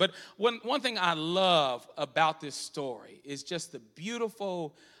today. But one thing I love about this story is just the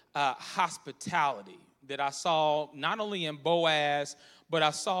beautiful hospitality that I saw not only in Boaz, but I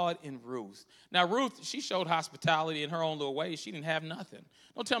saw it in Ruth. Now, Ruth, she showed hospitality in her own little way. She didn't have nothing.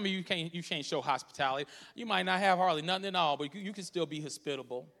 Don't tell me you can't show hospitality. You might not have hardly nothing at all, but you can still be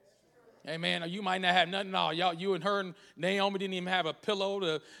hospitable. Amen. Or you might not have nothing at all. You and her and Naomi didn't even have a pillow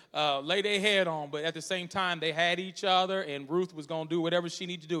to lay their head on. But at the same time, they had each other, and Ruth was going to do whatever she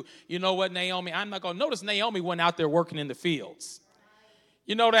needed to do. You know what, Naomi? I'm not going to notice Naomi went out there working in the fields.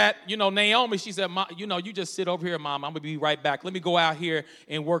 You know that, Naomi, she said, you just sit over here, Mom. I'm going to be right back. Let me go out here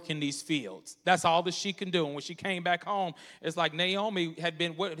and work in these fields. That's all that she can do. And when she came back home, it's like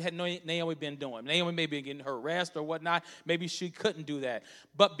what had Naomi been doing? Naomi may be getting her rest or whatnot. Maybe she couldn't do that.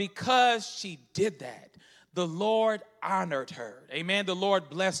 But because she did that, the Lord honored her. Amen. The Lord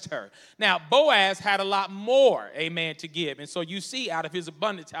blessed her. Now, Boaz had a lot more, amen, to give. And so you see out of his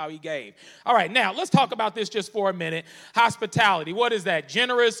abundance how he gave. All right, now let's talk about this just for a minute. Hospitality. What is that?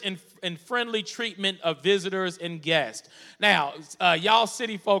 Generous and friendly treatment of visitors and guests. Now, y'all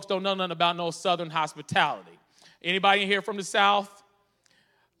city folks don't know nothing about no southern hospitality. Anybody in here from the South?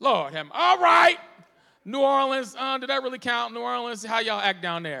 Lord, all right. New Orleans, did that really count? New Orleans, how y'all act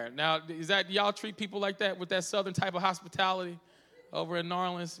down there? Now, is that y'all treat people like that with that southern type of hospitality over in New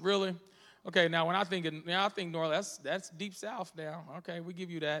Orleans? Really? Okay, now when I think New Orleans, that's deep south now. Okay, we give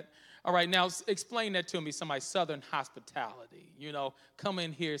you that. All right, now explain that to me, somebody southern hospitality. Come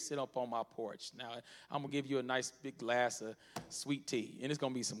in here, sit up on my porch. Now, I'm going to give you a nice big glass of sweet tea, and it's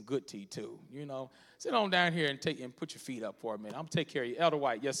going to be some good tea too. Sit on down here and put your feet up for a minute. I'm going to take care of you. Elder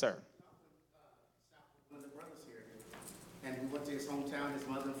White, yes, sir. And we went to his hometown, his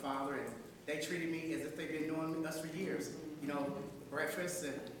mother and father, and they treated me as if they've been knowing us for years. Breakfast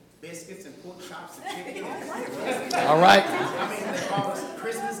and biscuits and pork chops and chicken. All right. They brought us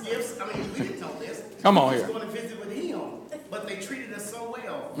Christmas gifts. We didn't know this. Come on here. We were going to visit with him, but they treated us so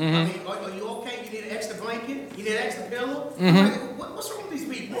well. Mm-hmm. Are you okay? You need an extra blanket? You need an extra pillow? Mm-hmm. What's wrong with these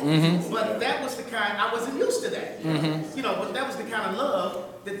people? Mm-hmm. But that was the kind, I wasn't used to that. Mm-hmm. But that was the kind of love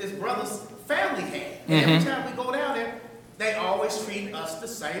that this brother's family had. And every time we go down there, they always treat us the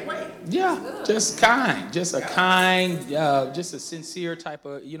same way. Yeah, just kind, just a kind, just a sincere type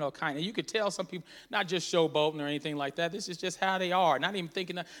of, kind. And you could tell some people, not just showboating or anything like that. This is just how they are. Not even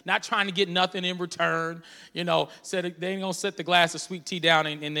thinking, not trying to get nothing in return. They ain't gonna set the glass of sweet tea down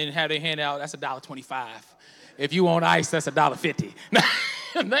and then have their hand out. That's $1.25. If you want ice, that's $1.50.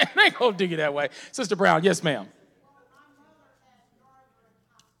 They ain't gonna do you that way. Sister Brown, yes, ma'am.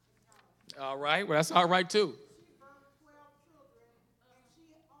 All right, well, that's all right too.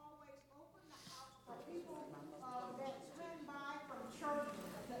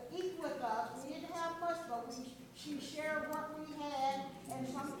 She shared what we had, and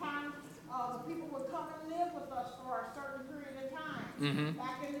sometimes the people would come and live with us for a certain period of time. Mm-hmm.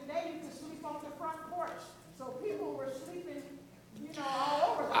 Back in the day, you could sleep on the front porch, so people were sleeping,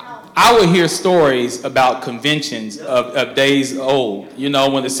 all over the house. I would hear stories about conventions of days old,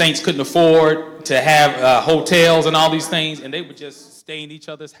 when the saints couldn't afford to have hotels and all these things, and they would just stay in each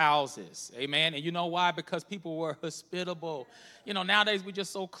other's houses. Amen. And you know why? Because people were hospitable. Nowadays we're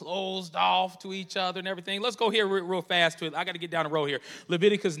just so closed off to each other and everything. Let's go here real fast to it. I got to get down the road here.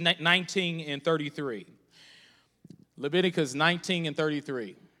 Leviticus 19 and 33. Leviticus 19 and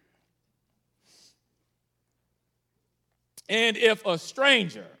 33. And if a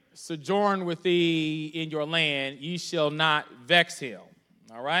stranger sojourn with thee in your land, ye shall not vex him.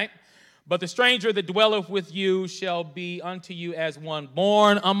 All right? But the stranger that dwelleth with you shall be unto you as one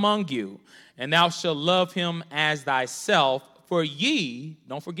born among you, and thou shalt love him as thyself. For ye,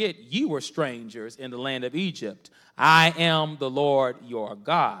 don't forget, ye were strangers in the land of Egypt. I am the Lord your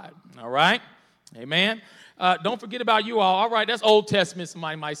God. All right? Amen. Don't forget about you all. All right, that's Old Testament,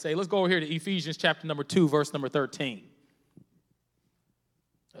 somebody might say. Let's go over here to Ephesians chapter number 2, verse number 13.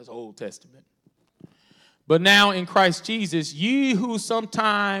 That's Old Testament. But now in Christ Jesus, ye who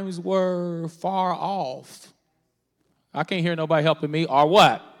sometimes were far off, I can't hear nobody helping me, are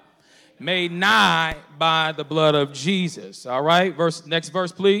what? Made nigh by the blood of Jesus. All right, next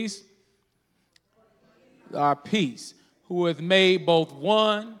verse, please. Our peace, who hath made both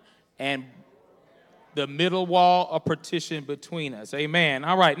one and the middle wall of partition between us. Amen.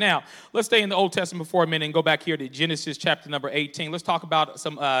 All right, now, let's stay in the Old Testament for a minute and go back here to Genesis chapter number 18. Let's talk about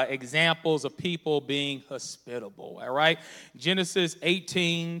some examples of people being hospitable, all right? Genesis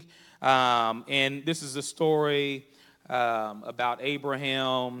 18, and this is a story about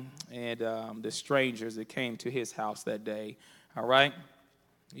Abraham and the strangers that came to his house that day, all right?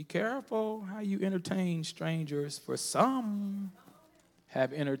 Be careful how you entertain strangers, for some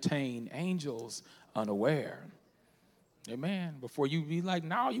have entertained angels unaware. Amen. Before you be like,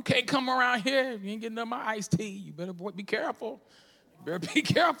 no, you can't come around here. You ain't getting none of my iced tea. You better be careful. You better be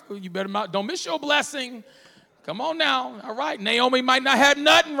careful. You better don't miss your blessing. Come on now. All right. Naomi might not have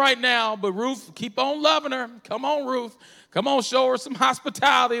nothing right now, but Ruth, keep on loving her. Come on, Ruth. Come on, show her some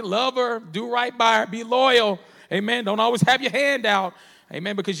hospitality. Love her. Do right by her. Be loyal. Amen. Don't always have your hand out.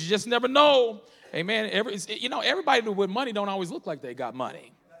 Amen. Because you just never know. Amen. Everybody with money don't always look like they got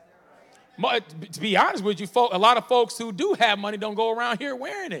money. To be honest with you, a lot of folks who do have money don't go around here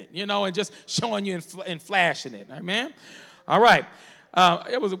wearing it, and just showing you and flashing it. Amen. All right.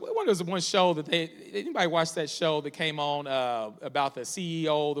 There was one show that anybody watched that show that came on about the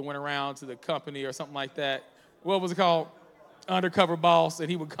CEO that went around to the company or something like that? What was it called? Undercover Boss, and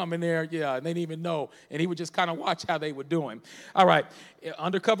he would come in there, and they didn't even know, and he would just kind of watch how they were doing. All right,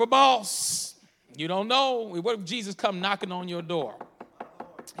 Undercover Boss, you don't know. What if Jesus come knocking on your door?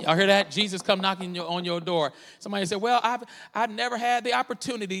 Y'all hear that? Jesus come knocking on your door. Somebody said, well, I've never had the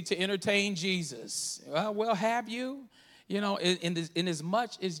opportunity to entertain Jesus. Well, have you? In as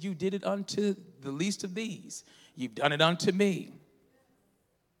much as you did it unto the least of these, you've done it unto me.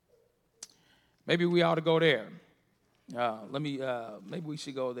 Maybe we ought to go there. Maybe we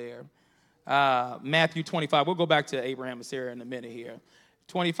should go there. Matthew 25. We'll go back to Abraham and Sarah in a minute here.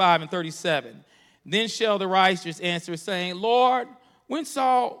 25 and 37. Then shall the righteous answer, saying, Lord, when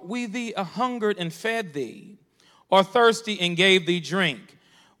saw we thee a hungered and fed thee, or thirsty and gave thee drink?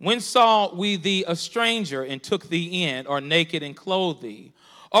 When saw we thee a stranger and took thee in, or naked and clothed thee?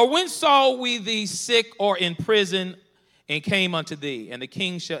 Or when saw we thee sick or in prison and came unto thee? And the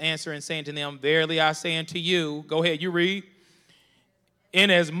king shall answer and say unto them, verily I say unto you, go ahead, you read.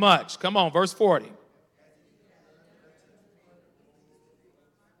 Inasmuch, come on, verse 40.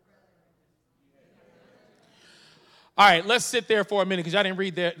 All right, let's sit there for a minute because y'all didn't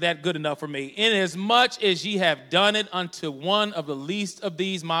read that good enough for me. Inasmuch as ye have done it unto one of the least of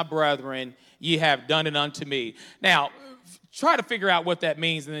these, my brethren, ye have done it unto me. Now, try to figure out what that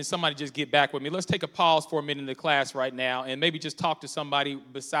means, and then somebody just get back with me. Let's take a pause for a minute in the class right now, and maybe just talk to somebody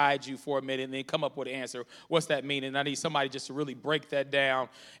beside you for a minute, and then come up with an answer. What's that mean? And I need somebody just to really break that down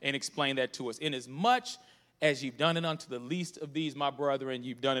and explain that to us. Inasmuch as you've done it unto the least of these, my brethren,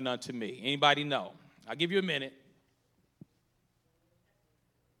 you've done it unto me. Anybody know? I'll give you a minute.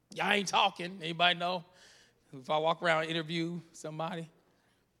 Y'all ain't talking. Anybody know? If I walk around and interview somebody,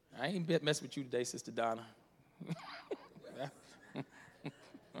 I ain't messing with you today, Sister Donna.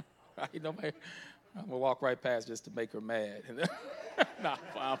 I'm going to walk right past just to make her mad. No,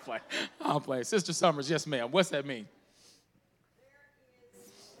 I'm playing. Sister Summers, yes, ma'am. What's that mean? There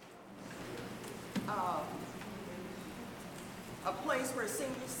is a place where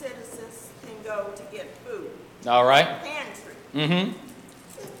senior citizens can go to get food. All right. Pantry. Mm-hmm.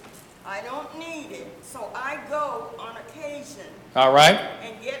 I don't need it, so I go on occasion All right.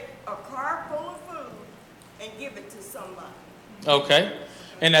 and get a car full of food and give it to somebody. Okay.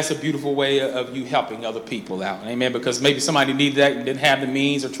 And that's a beautiful way of you helping other people out. Amen. Because maybe somebody needed that and didn't have the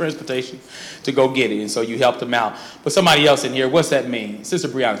means or transportation to go get it. And so you helped them out. But somebody else in here, what's that mean? Sister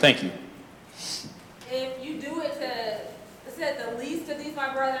Brianna, thank you. If you do it to, it said the least of these,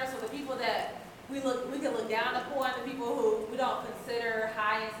 my brothers, so the people that we can look down upon, the people who we don't consider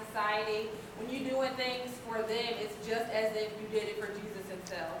high in society. When you're doing things for them, it's just as if you did it for Jesus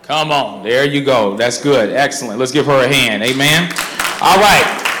himself. Come on. There you go. That's good. Excellent. Let's give her a hand. Amen. All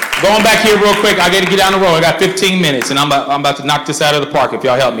right. Going back here real quick. I got to get down the road. I got 15 minutes, and I'm about to knock this out of the park if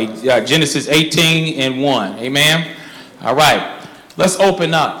y'all help me. Genesis 18:1. Amen. All right. Let's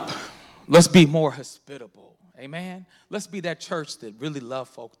open up. Let's be more hospitable. Amen. Let's be that church that really love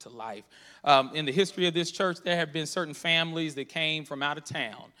folk to life. In the history of this church, there have been certain families that came from out of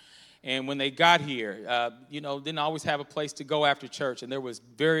town. And when they got here, didn't always have a place to go after church. And there was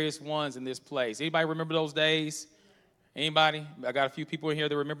various ones in this place. Anybody remember those days? Anybody? I got a few people in here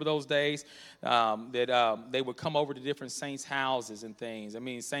that remember those days that they would come over to different saints' houses and things. I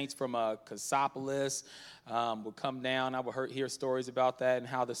mean, saints from Cassopolis would come down. I would hear stories about that and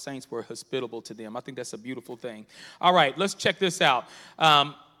how the saints were hospitable to them. I think that's a beautiful thing. All right, let's check this out.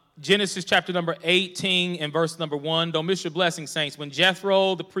 Genesis chapter number 18 and verse number 1. Don't miss your blessing, saints. When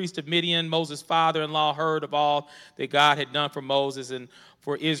Jethro, the priest of Midian, Moses' father-in-law, heard of all that God had done for Moses and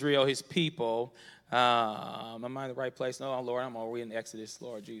for Israel, his people. Am I in the right place? No, Lord, I'm already in Exodus,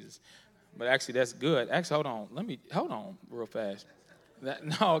 Lord Jesus. But actually, that's good. Actually, hold on real fast.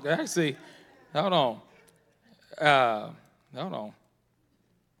 Hold on. Hold on.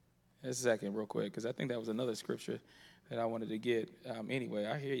 Just a second real quick, because I think that was another scripture that I wanted to get. Anyway,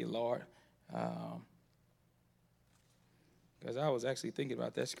 I hear you, Lord. Because I was actually thinking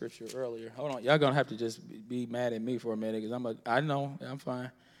about that scripture earlier. Hold on. Y'all going to have to just be mad at me for a minute, because I know, I'm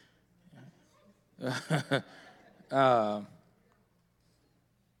fine.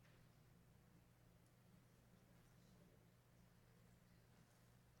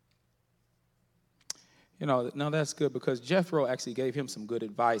 No, that's good, because Jethro actually gave him some good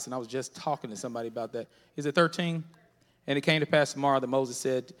advice, and I was just talking to somebody about that. Is it 13? And it came to pass tomorrow that Moses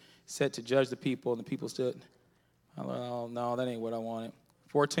said to judge the people, and the people stood. Oh, no, that ain't what I wanted.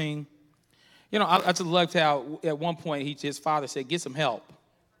 14. I just loved how at one point his father said, get some help.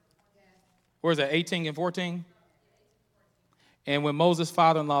 Where's that, 18 and 14? And when Moses'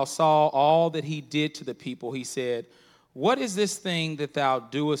 father-in-law saw all that he did to the people, he said, what is this thing that thou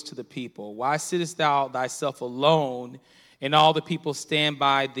doest to the people? Why sittest thou thyself alone, and all the people stand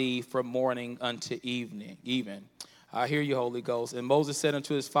by thee from morning unto evening? I hear you, Holy Ghost. And Moses said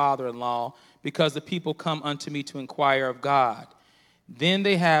unto his father-in-law, because the people come unto me to inquire of God. When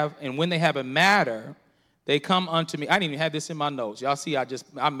they have a matter, they come unto me. I didn't even have this in my notes. Y'all see, I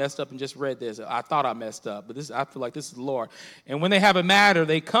messed up and just read this. I thought I messed up, but I feel like this is the Lord. And when they have a matter,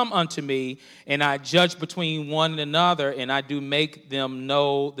 they come unto me, and I judge between one and another, and I do make them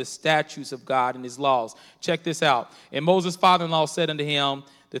know the statutes of God and his laws. Check this out. And Moses' father-in-law said unto him,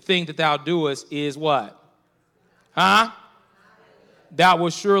 the thing that thou doest is what? Huh? Thou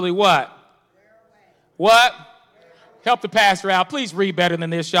wilt surely what? What? Help the pastor out. Please read better than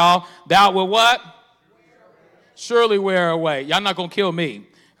this, y'all. Thou wilt what? Surely wear away. Y'all not going to kill me.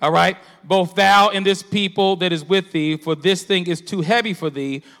 All right? Both thou and this people that is with thee, for this thing is too heavy for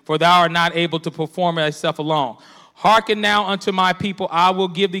thee, for thou art not able to perform it thyself alone. Hearken now unto my people. I will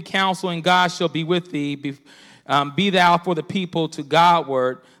give thee counsel, and God shall be with thee. Be thou for the people to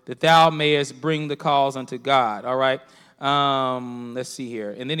Godward, that thou mayest bring the cause unto God. All right? Let's see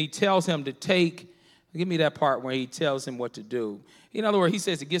here. And then he tells him to take Give me that part where he tells him what to do. In other words, he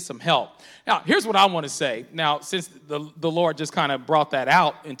says to get some help. Now, here's what I want to say. Now, since the Lord just kind of brought that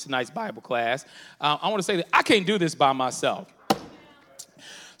out in tonight's Bible class, I want to say that I can't do this by myself.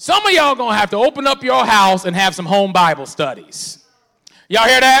 Some of y'all going to have to open up your house and have some home Bible studies. Y'all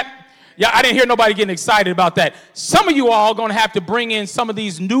hear that? Yeah, I didn't hear nobody getting excited about that. Some of you all are going to have to bring in some of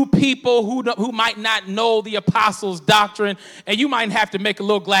these new people who might not know the apostles' doctrine, and you might have to make a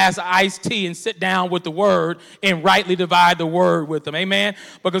little glass of iced tea and sit down with the word and rightly divide the word with them, amen?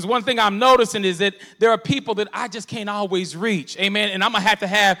 Because one thing I'm noticing is that there are people that I just can't always reach, amen? And I'm going to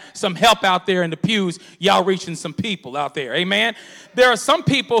have some help out there in the pews, y'all reaching some people out there, amen? There are some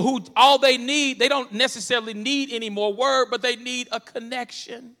people who all they need, they don't necessarily need any more word, but they need a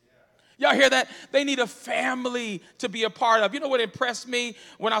connection. Y'all hear that? They need a family to be a part of. You know what impressed me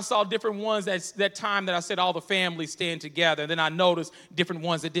when I saw different ones that time that I said all the families stand together. And then I noticed different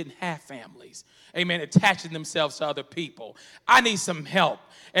ones that didn't have families. Amen. Attaching themselves to other people. I need some help.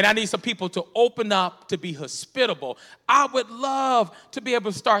 And I need some people to open up, to be hospitable. I would love to be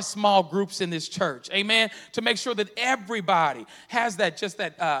able to start small groups in this church, amen, to make sure that everybody has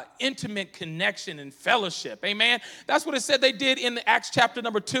that intimate connection and fellowship, amen. That's what it said they did in the Acts chapter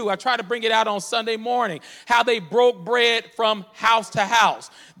number 2. I try to bring it out on Sunday morning, how they broke bread from house to house.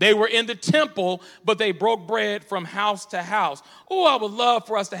 They were in the temple, but they broke bread from house to house. Oh, I would love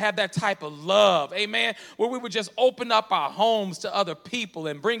for us to have that type of love, amen, where we would just open up our homes to other people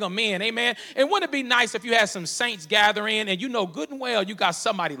and bring them in, amen. And wouldn't it be nice if you had some saints gather in and you know good and well you got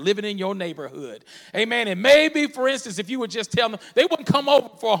somebody living in your neighborhood, amen. And maybe, for instance, if you would just tell them, they wouldn't come over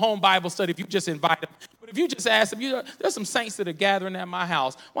for a home Bible study if you just invite them. But if you just ask them, there's some saints that are gathering at my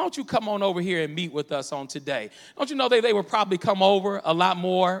house. Why don't you come on over here and meet with us on today? Don't you know they would probably come over a lot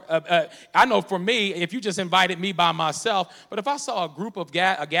more? I know for me, if you just invited me by myself, but if I saw a group of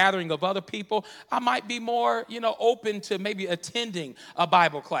a gathering of other people, I might be more, open to maybe attending a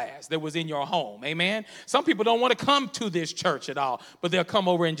Bible class that was in your home, amen? Some people don't want to come to this church at all, but they'll come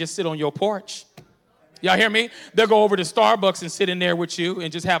over and just sit on your porch. Y'all hear me? They'll go over to Starbucks and sit in there with you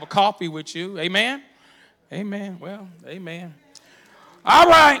and just have a coffee with you, amen? Amen. Well, amen. All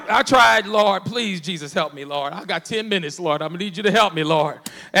right. I tried, Lord. Please, Jesus, help me, Lord. I got 10 minutes, Lord. I'm going to need you to help me, Lord.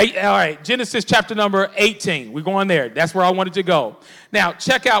 Hey, all right. Genesis chapter number 18. We're going there. That's where I wanted to go. Now,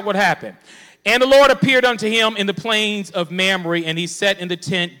 check out what happened. And the Lord appeared unto him in the plains of Mamre, and he sat in the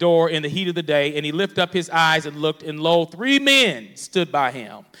tent door in the heat of the day, and he lifted up his eyes and looked, and lo, 3 men stood by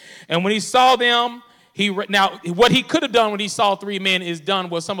him. And when he saw them, now, what he could have done when he saw 3 men is done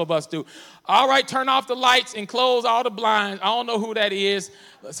what some of us do. All right, turn off the lights and close all the blinds. I don't know who that is.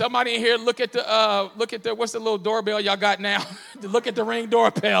 Somebody in here, look at the what's the little doorbell y'all got now? Look at the Ring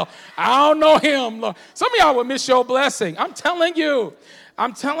doorbell. I don't know him. Some of y'all will miss your blessing. I'm telling you,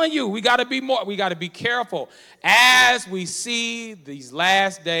 we got to be careful as we see these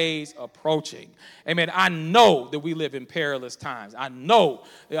last days approaching. Amen. I know that we live in perilous times. I know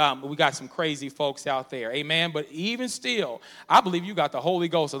we got some crazy folks out there. Amen. But even still, I believe you got the Holy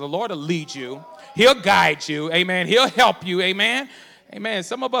Ghost, and the Lord will lead you. He'll guide you. Amen. He'll help you. Amen. Amen.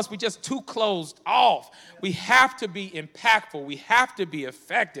 Some of us, we just too closed off. We have to be impactful. We have to be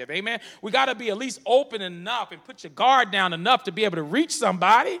effective. Amen. We got to be at least open enough and put your guard down enough to be able to reach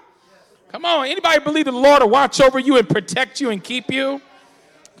somebody. Come on. Anybody believe the Lord will watch over you and protect you and keep you?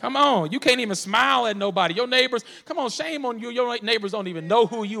 Come on. You can't even smile at nobody. Your neighbors, come on, shame on you. Your neighbors don't even know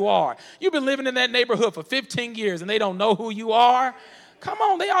who you are. You've been living in that neighborhood for 15 years and they don't know who you are. Come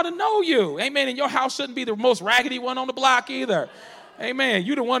on. They ought to know you. Amen. And your house shouldn't be the most raggedy one on the block either. Amen.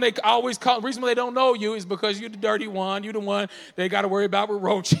 You the one they always call. The reason why they don't know you is because you're the dirty one. You're the one they got to worry about with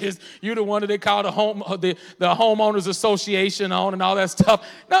roaches. You're the one that they call the homeowners association on and all that stuff.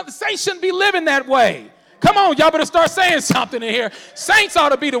 Now, the saints shouldn't be living that way. Come on, y'all better start saying something in here. Saints ought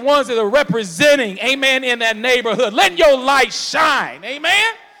to be the ones that are representing, amen, in that neighborhood. Letting your light shine.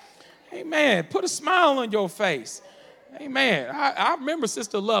 Amen. Amen. Put a smile on your face. Amen. I remember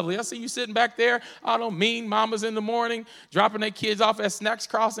Sister Lovely. I see you sitting back there, all them mean mamas in the morning, dropping their kids off at Snacks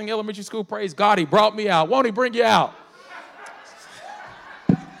Crossing Elementary School. Praise God, he brought me out. Won't he bring you out?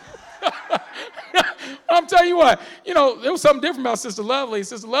 I'm telling you what, there was something different about Sister Lovely.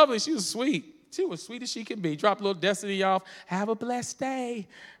 Sister Lovely, she was sweet. She was sweet as she can be. Drop a little Destiny off. Have a blessed day.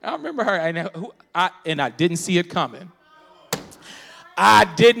 I remember her, and I didn't see it coming. I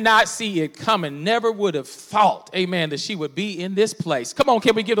did not see it coming. Never would have thought, amen, that she would be in this place. Come on,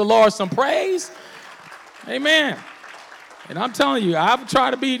 can we give the Lord some praise? Amen. And I'm telling you, I've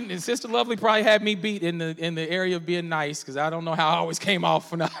tried to be, and Sister Lovely probably had me beat in the area of being nice, because I don't know how I always came off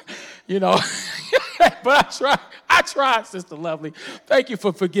when but I tried, Sister Lovely. Thank you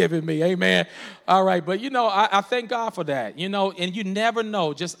for forgiving me. Amen. All right. But, I thank God for that, and you never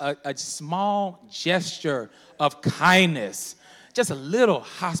know, just a small gesture of kindness, just a little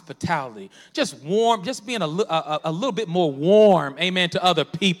hospitality, just warm, just being a little bit more warm, amen, to other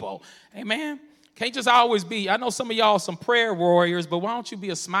people. Amen. Can't just always be, I know some of y'all some prayer warriors, but why don't you be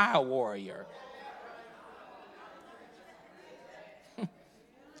a smile warrior?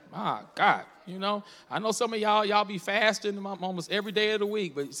 My God, I know some of y'all be fasting almost every day of the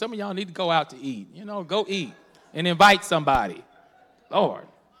week, but some of y'all need to go out to eat. Go eat and invite somebody. Lord.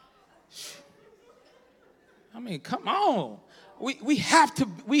 I mean, come on. We have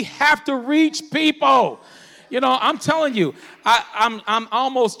to reach people. I'm telling you, I'm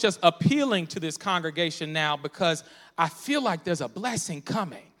almost just appealing to this congregation now because I feel like there's a blessing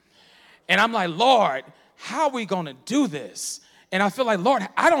coming. And I'm like, Lord, how are we going to do this? And I feel like, Lord,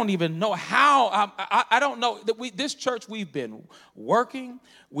 I don't even know how. I don't know. This church, we've been working.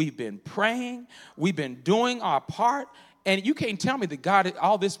 We've been praying. We've been doing our part. And you can't tell me that God,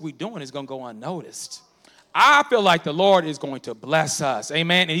 all this we're doing is going to go unnoticed. I feel like the Lord is going to bless us.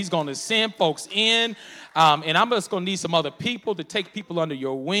 Amen. And he's going to send folks in. And I'm just going to need some other people to take people under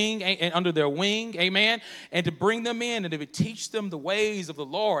your wing and under their wing. Amen. And to bring them in and to teach them the ways of the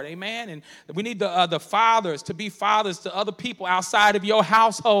Lord. Amen. And we need the fathers to be fathers to other people outside of your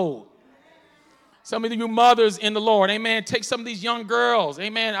household. Some of you mothers in the Lord, amen, take some of these young girls,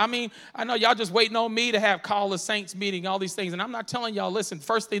 amen. I mean, I know y'all just waiting on me to have call a saints meeting, all these things, and I'm not telling y'all, listen,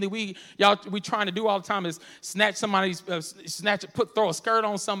 first thing that we trying to do all the time is snatch somebody's, throw a skirt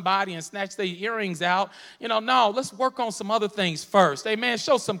on somebody and snatch their earrings out. No, let's work on some other things first, amen.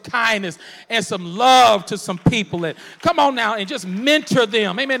 Show some kindness and some love to some people, and come on now and just mentor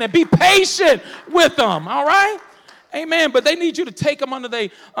them, amen, and be patient with them, all right? Amen. But they need you to take them under their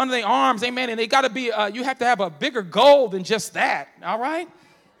arms. Amen. And they got to be, you have to have a bigger goal than just that. All right.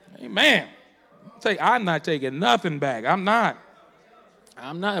 Amen. I'm not taking nothing back. I'm not.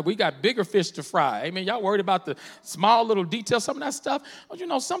 We got bigger fish to fry. Amen. Y'all worried about the small little details, some of that stuff.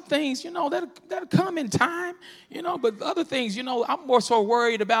 Some things, that'll come in time, but other things, I'm more so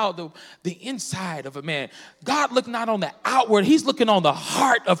worried about the inside of a man. God looking not on the outward. He's looking on the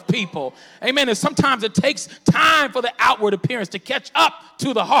heart of people. Amen. And sometimes it takes time for the outward appearance to catch up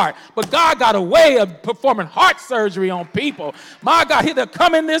to the heart. But God got a way of performing heart surgery on people. My God, they'll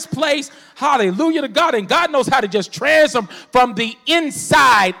come in this place. Hallelujah to God. And God knows how to just transform from the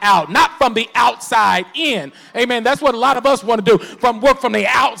inside out, not from the outside in. Amen. That's what a lot of us want to do, work from the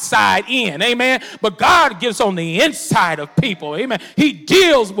outside in. Amen. But God gives on the inside of people. Amen. He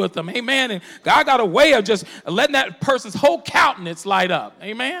deals with them. Amen. And God got a way of just letting that person's whole countenance light up.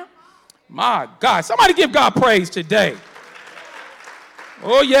 Amen. My God. Somebody give God praise today.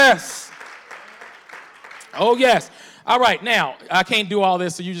 Oh, yes. Oh, yes. All right, now, I can't do all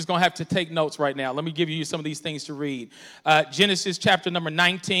this, so you're just going to have to take notes right now. Let me give you some of these things to read. Genesis chapter number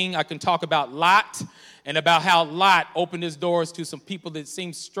 19, I can talk about Lot and about how Lot opened his doors to some people that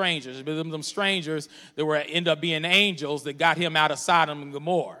seemed strangers. But them strangers that end up being angels that got him out of Sodom and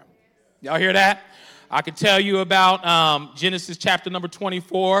Gomorrah. Y'all hear that? I can tell you about Genesis chapter number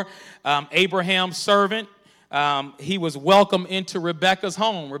 24, Abraham's servant. He was welcomed into Rebekah's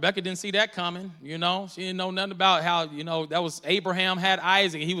home. Rebekah didn't see that coming, She didn't know nothing about how, that was Abraham had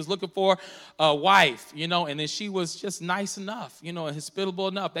Isaac. He was looking for a wife, and then she was just nice enough, and hospitable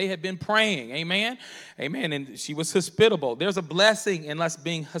enough. They had been praying, amen? Amen, and she was hospitable. There's a blessing in us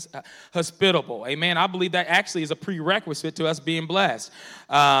being hospitable, amen? I believe that actually is a prerequisite to us being blessed.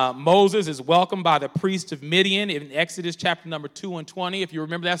 Moses is welcomed by the priest of Midian in Exodus chapter number 2 and 20. If you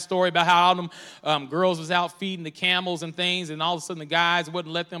remember that story about how all them girls was out feeding the camels and things, and all of a sudden the guys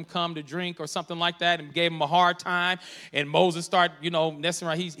wouldn't let them come to drink or something like that and gave them a hard time. And Moses started, messing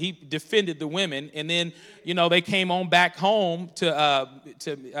around. He defended the women, and then, they came on back home to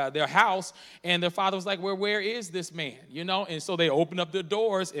their house, and their father was like, well, where is this man? And so they opened up their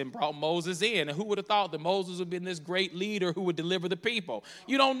doors and brought Moses in. And who would have thought that Moses would have been this great leader who would deliver the people?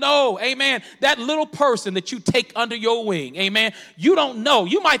 You don't know, amen, that little person that you take under your wing, amen, you don't know.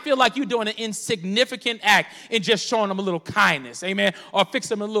 You might feel like you're doing an insignificant act in just showing them a little kindness, amen, or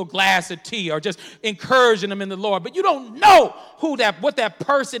fixing them a little glass of tea, or just encouraging them in the Lord. But you don't know what that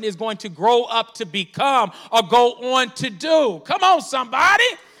person is going to grow up to become or go on to do. Come on, somebody.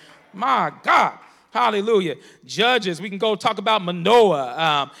 My God. Hallelujah. Judges, we can go talk about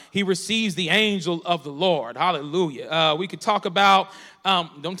Manoah. He receives the angel of the Lord. Hallelujah. We could talk about,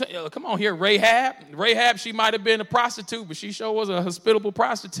 come on here, Rahab. Rahab, she might have been a prostitute, but she sure was a hospitable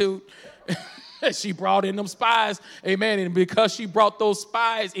prostitute. She brought in them spies, amen, and because she brought those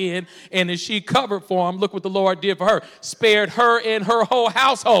spies in and then she covered for them, look what the Lord did for her, spared her and her whole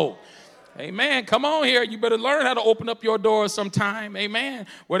household. Amen. Come on here. You better learn how to open up your doors sometime. Amen.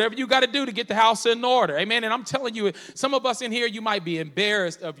 Whatever you got to do to get the house in order. Amen. And I'm telling you, some of us in here, you might be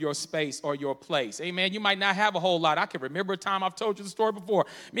embarrassed of your space or your place. Amen. You might not have a whole lot. I can remember a time I've told you the story before.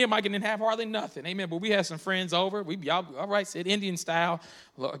 Me and Mike didn't have hardly nothing. Amen. But we had some friends over. Y'all, all right, sit Indian style.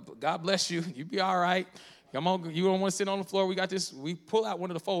 Lord, God bless you. You be all right. Come on, you don't want to sit on the floor. We got this. We pull out one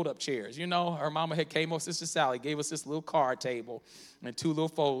of the fold-up chairs. You know, her mama had came over, Sister Sally, gave us this little card table and two little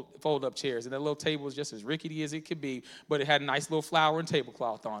fold-up chairs. And that little table was just as rickety as it could be, but it had a nice little flower and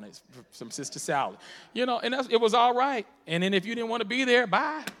tablecloth on it from Sister Sally. You know, and it was all right. And then if you didn't want to be there,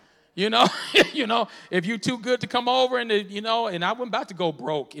 bye. You know, if you're too good to come over and, and I wasn't about to go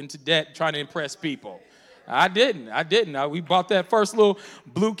broke into debt trying to impress people. I didn't. We bought that first little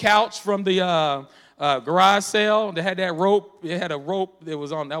blue couch from the garage sale. They had that rope. It had a rope that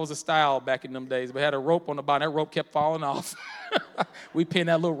was a style back in them days, but it had a rope on the bottom. That rope kept falling off. We pinned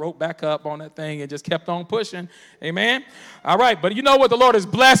that little rope back up on that thing and just kept on pushing. Amen. All right. But you know what? The Lord has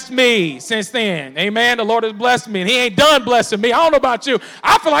blessed me since then. Amen. The Lord has blessed me, and he ain't done blessing me. I don't know about you.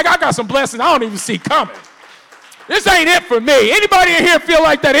 I feel like I got some blessings I don't even see coming. This ain't it for me. Anybody in here feel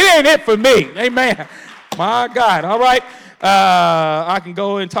like that? It ain't it for me. Amen. My God. All right. I can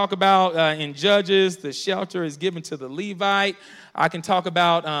go and talk about in Judges, the shelter is given to the Levite. I can talk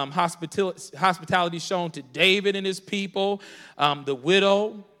about hospitality shown to David and his people. The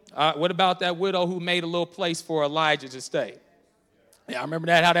widow. What about that widow who made a little place for Elijah to stay? Yeah, I remember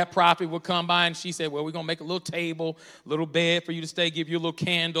that, how that prophet would come by and she said, well, we're going to make a little table, a little bed for you to stay, give you a little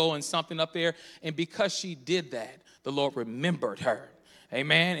candle and something up there. And because she did that, the Lord remembered her.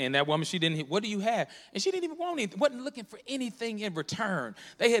 Amen. And that woman, she didn't, what do you have? And she didn't even want anything, wasn't looking for anything in return.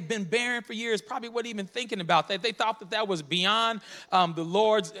 They had been barren for years, probably wasn't even thinking about that. They thought that was beyond the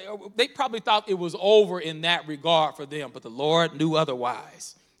Lord's. They probably thought it was over in that regard for them, but the Lord knew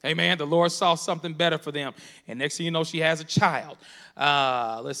otherwise. Amen. The Lord saw something better for them. And next thing you know, she has a child.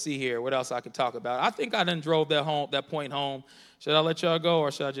 Let's see here. What else I could talk about? I think I done drove that point home. Should I let y'all go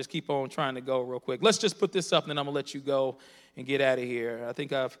or should I just keep on trying to go real quick? Let's just put this up and then I'm going to let you go and get out of here. I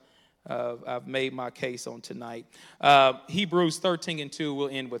think I've made my case on tonight. Hebrews 13:2, we'll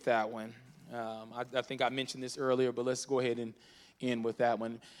end with that one. I think I mentioned this earlier, but let's go ahead and end with that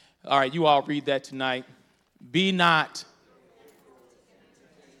one. All right, you all read that tonight. Be not.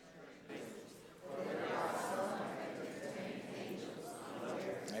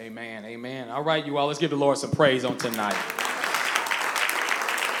 Amen, amen. All right, you all, let's give the Lord some praise on tonight.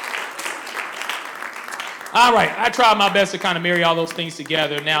 All right, I tried my best to kind of marry all those things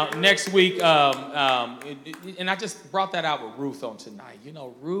together. Now, next week, and I just brought that out with Ruth on tonight. You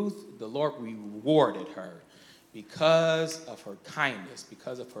know, Ruth, the Lord rewarded her because of her kindness,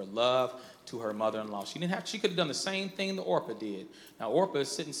 because of her love to her mother-in-law. She could have done the same thing that Orpah did. Now, Orpah is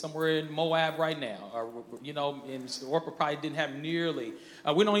sitting somewhere in Moab right now. And Orpah probably didn't have nearly,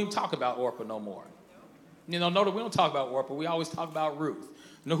 we don't even talk about Orpah no more. We don't talk about Orpah. We always talk about Ruth.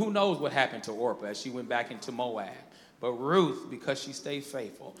 Now, who knows what happened to Orpah as she went back into Moab? But Ruth, because she stayed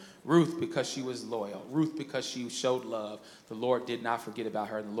faithful. Ruth, because she was loyal. Ruth, because she showed love. The Lord did not forget about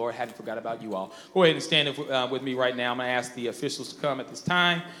her, and the Lord hadn't forgot about you all. Go ahead and stand with me right now. I'm going to ask the officials to come at this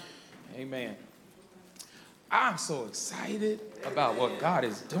time. Amen. I'm so excited about what God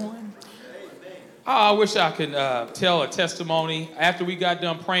is doing. Oh, I wish I could tell a testimony. After we got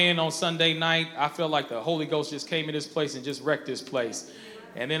done praying on Sunday night, I felt like the Holy Ghost just came in this place and just wrecked this place.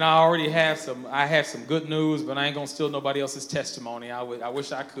 And then I have some good news, but I ain't going to steal nobody else's testimony. I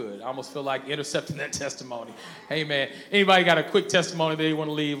wish I could. I almost feel like intercepting that testimony. Hey, man. Anybody got a quick testimony that you want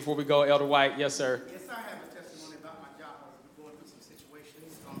to leave before we go? Elder White? Yes, sir. Yes, I have a testimony about my job. I was going through some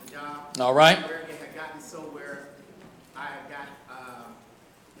situations on the job. All right. Where it had gotten so where I got,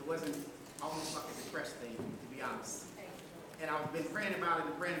 it wasn't almost like a depressed thing, to be honest. And I've been praying about it.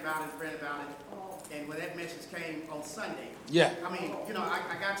 And when that message came on Sunday, yeah. I mean,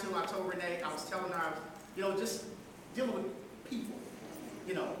 I told Renee, I was telling her, just dealing with people,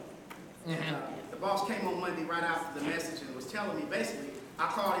 Mm-hmm. And the boss came on Monday right after the message and was telling me, basically, I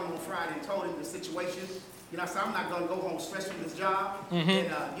called him on Friday and told him the situation. I said, I'm not going to go home stressed with this job. Mm-hmm.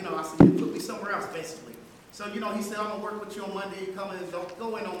 And, I said, you put me somewhere else, basically. So, he said, I'm going to work with you on Monday. You come in, don't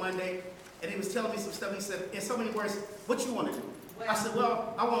go in on Monday. And he was telling me some stuff. He said, in so many words, what you want to do? I said,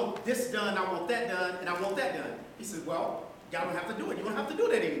 well, I want this done, I want that done, and I want that done. He said, well, y'all don't have to do it. You don't have to do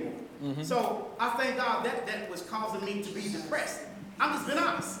that anymore. Mm-hmm. So I thank God that was causing me to be depressed. I'm just being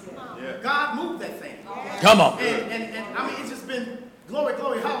honest. Yeah. God moved that thing. Come on. And I mean, it's just been glory,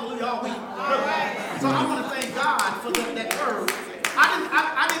 hallelujah all week.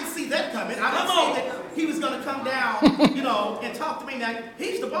 going to come down, you know, and talk to me. Now,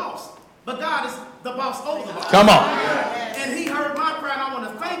 he's the boss, but God is the boss over the boss. Come on. And he heard my prayer, and I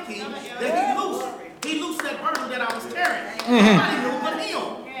want to thank him that he loosed that burden that I was carrying. I didn't know but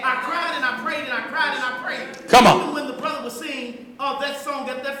him. I cried and I prayed and I cried and I prayed. Come on. Even when the brother was singing that song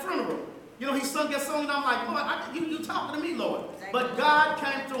at that funeral, you know, he sung that song, and I'm like, Lord, you talking to me, Lord. But God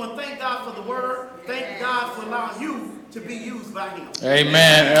came through, and thank God for the word. Thank God for allowing you to be used by him.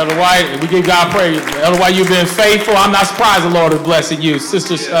 Amen. Elder White, we give God praise. Elder White, you've been faithful. I'm not surprised the Lord is blessing you.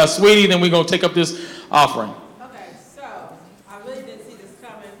 Sister Sweetie, then we're going to take up this offering. Okay, so I really didn't see this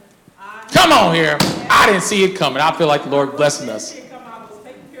coming. Come on here. I didn't see it coming. I feel like the Lord blessing us. I was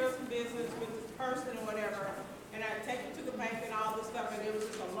taking care of some business with this person or whatever, and I take it to the bank and all this stuff, and it was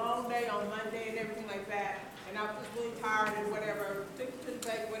just a long day on Monday and everything like that, and I was just really tired and whatever. Took it to the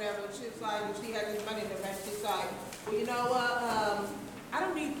bank, whatever. She was like, she had this money in the bank. She's like, well, you know what? I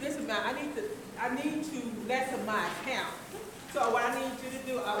don't need this amount. I need to lessen my account. So what I need you to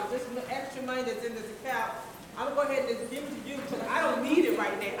do, this extra money that's in this account, I'm gonna go ahead and just give it to you because I don't need it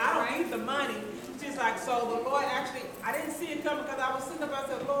right now. I don't need the money. She's like, so the Lord actually, I didn't see it coming because I was sitting up. I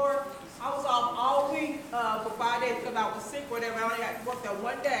said, Lord, I was off all week for 5 days because I was sick or whatever. I only had worked that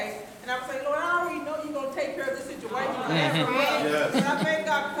one day. And I was saying, Lord, I already know you're going to take care of this situation. Yes. And I thank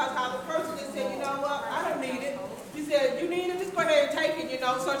God because how the person just said, you know what, I don't need it. She said, you need it, just go ahead and take it, you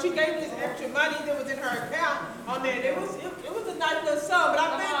know. So she gave me this extra money that was in her account on there. And it was a nice little sum, but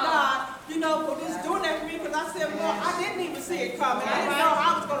I thank God, you know, for just doing that for me because I said, well, I didn't even see it coming. I didn't know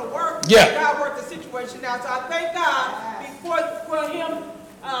how it was going to work. Yeah. God worked the situation out. So I thank God for him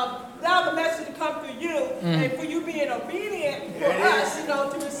allow the message to come through you and for you being obedient for us, you know,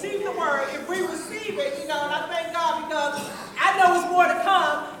 to receive the word. If we receive it, you know, and I thank God because I know it's more to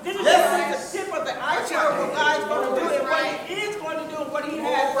come. This is just the tip of the iceberg of what God's going to do and what he is going to do and what he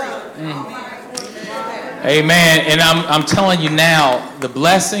has done. Amen. And I'm telling you now, the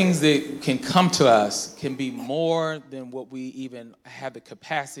blessings that can come to us can be more than what we even have the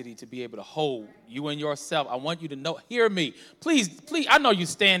capacity to be able to hold. You and yourself, I want you to know, hear me. Please, I know you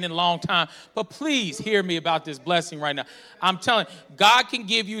stand in a long time, but please hear me about this blessing right now. I'm telling you, God can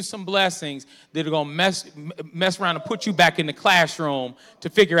give you some blessings that are going to mess around and put you back in the classroom to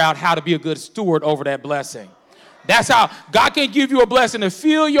figure out how to be a good steward over that blessing. That's how God can give you a blessing to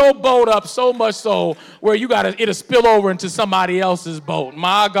fill your boat up so much so where it'll spill over into somebody else's boat.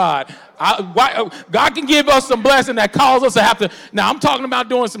 My God. God can give us some blessing that causes us to have to. Now, I'm talking about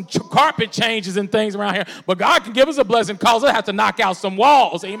doing some carpet changes and things around here, but God can give us a blessing that causes us to have to knock out some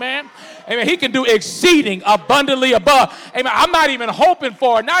walls. Amen. Amen. He can do exceeding abundantly above. Amen. I'm not even hoping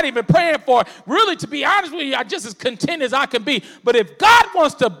for it, not even praying for it. Really, to be honest with you, I'm just as content as I can be. But if God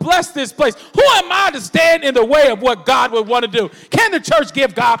wants to bless this place, who am I to stand in the way of what God would want to do? Can the church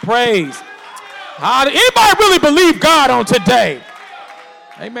give God praise? Anybody really believe God on today?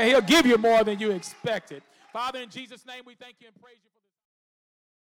 Amen. He'll give you more than you expected. Father, in Jesus' name, we thank you and praise you.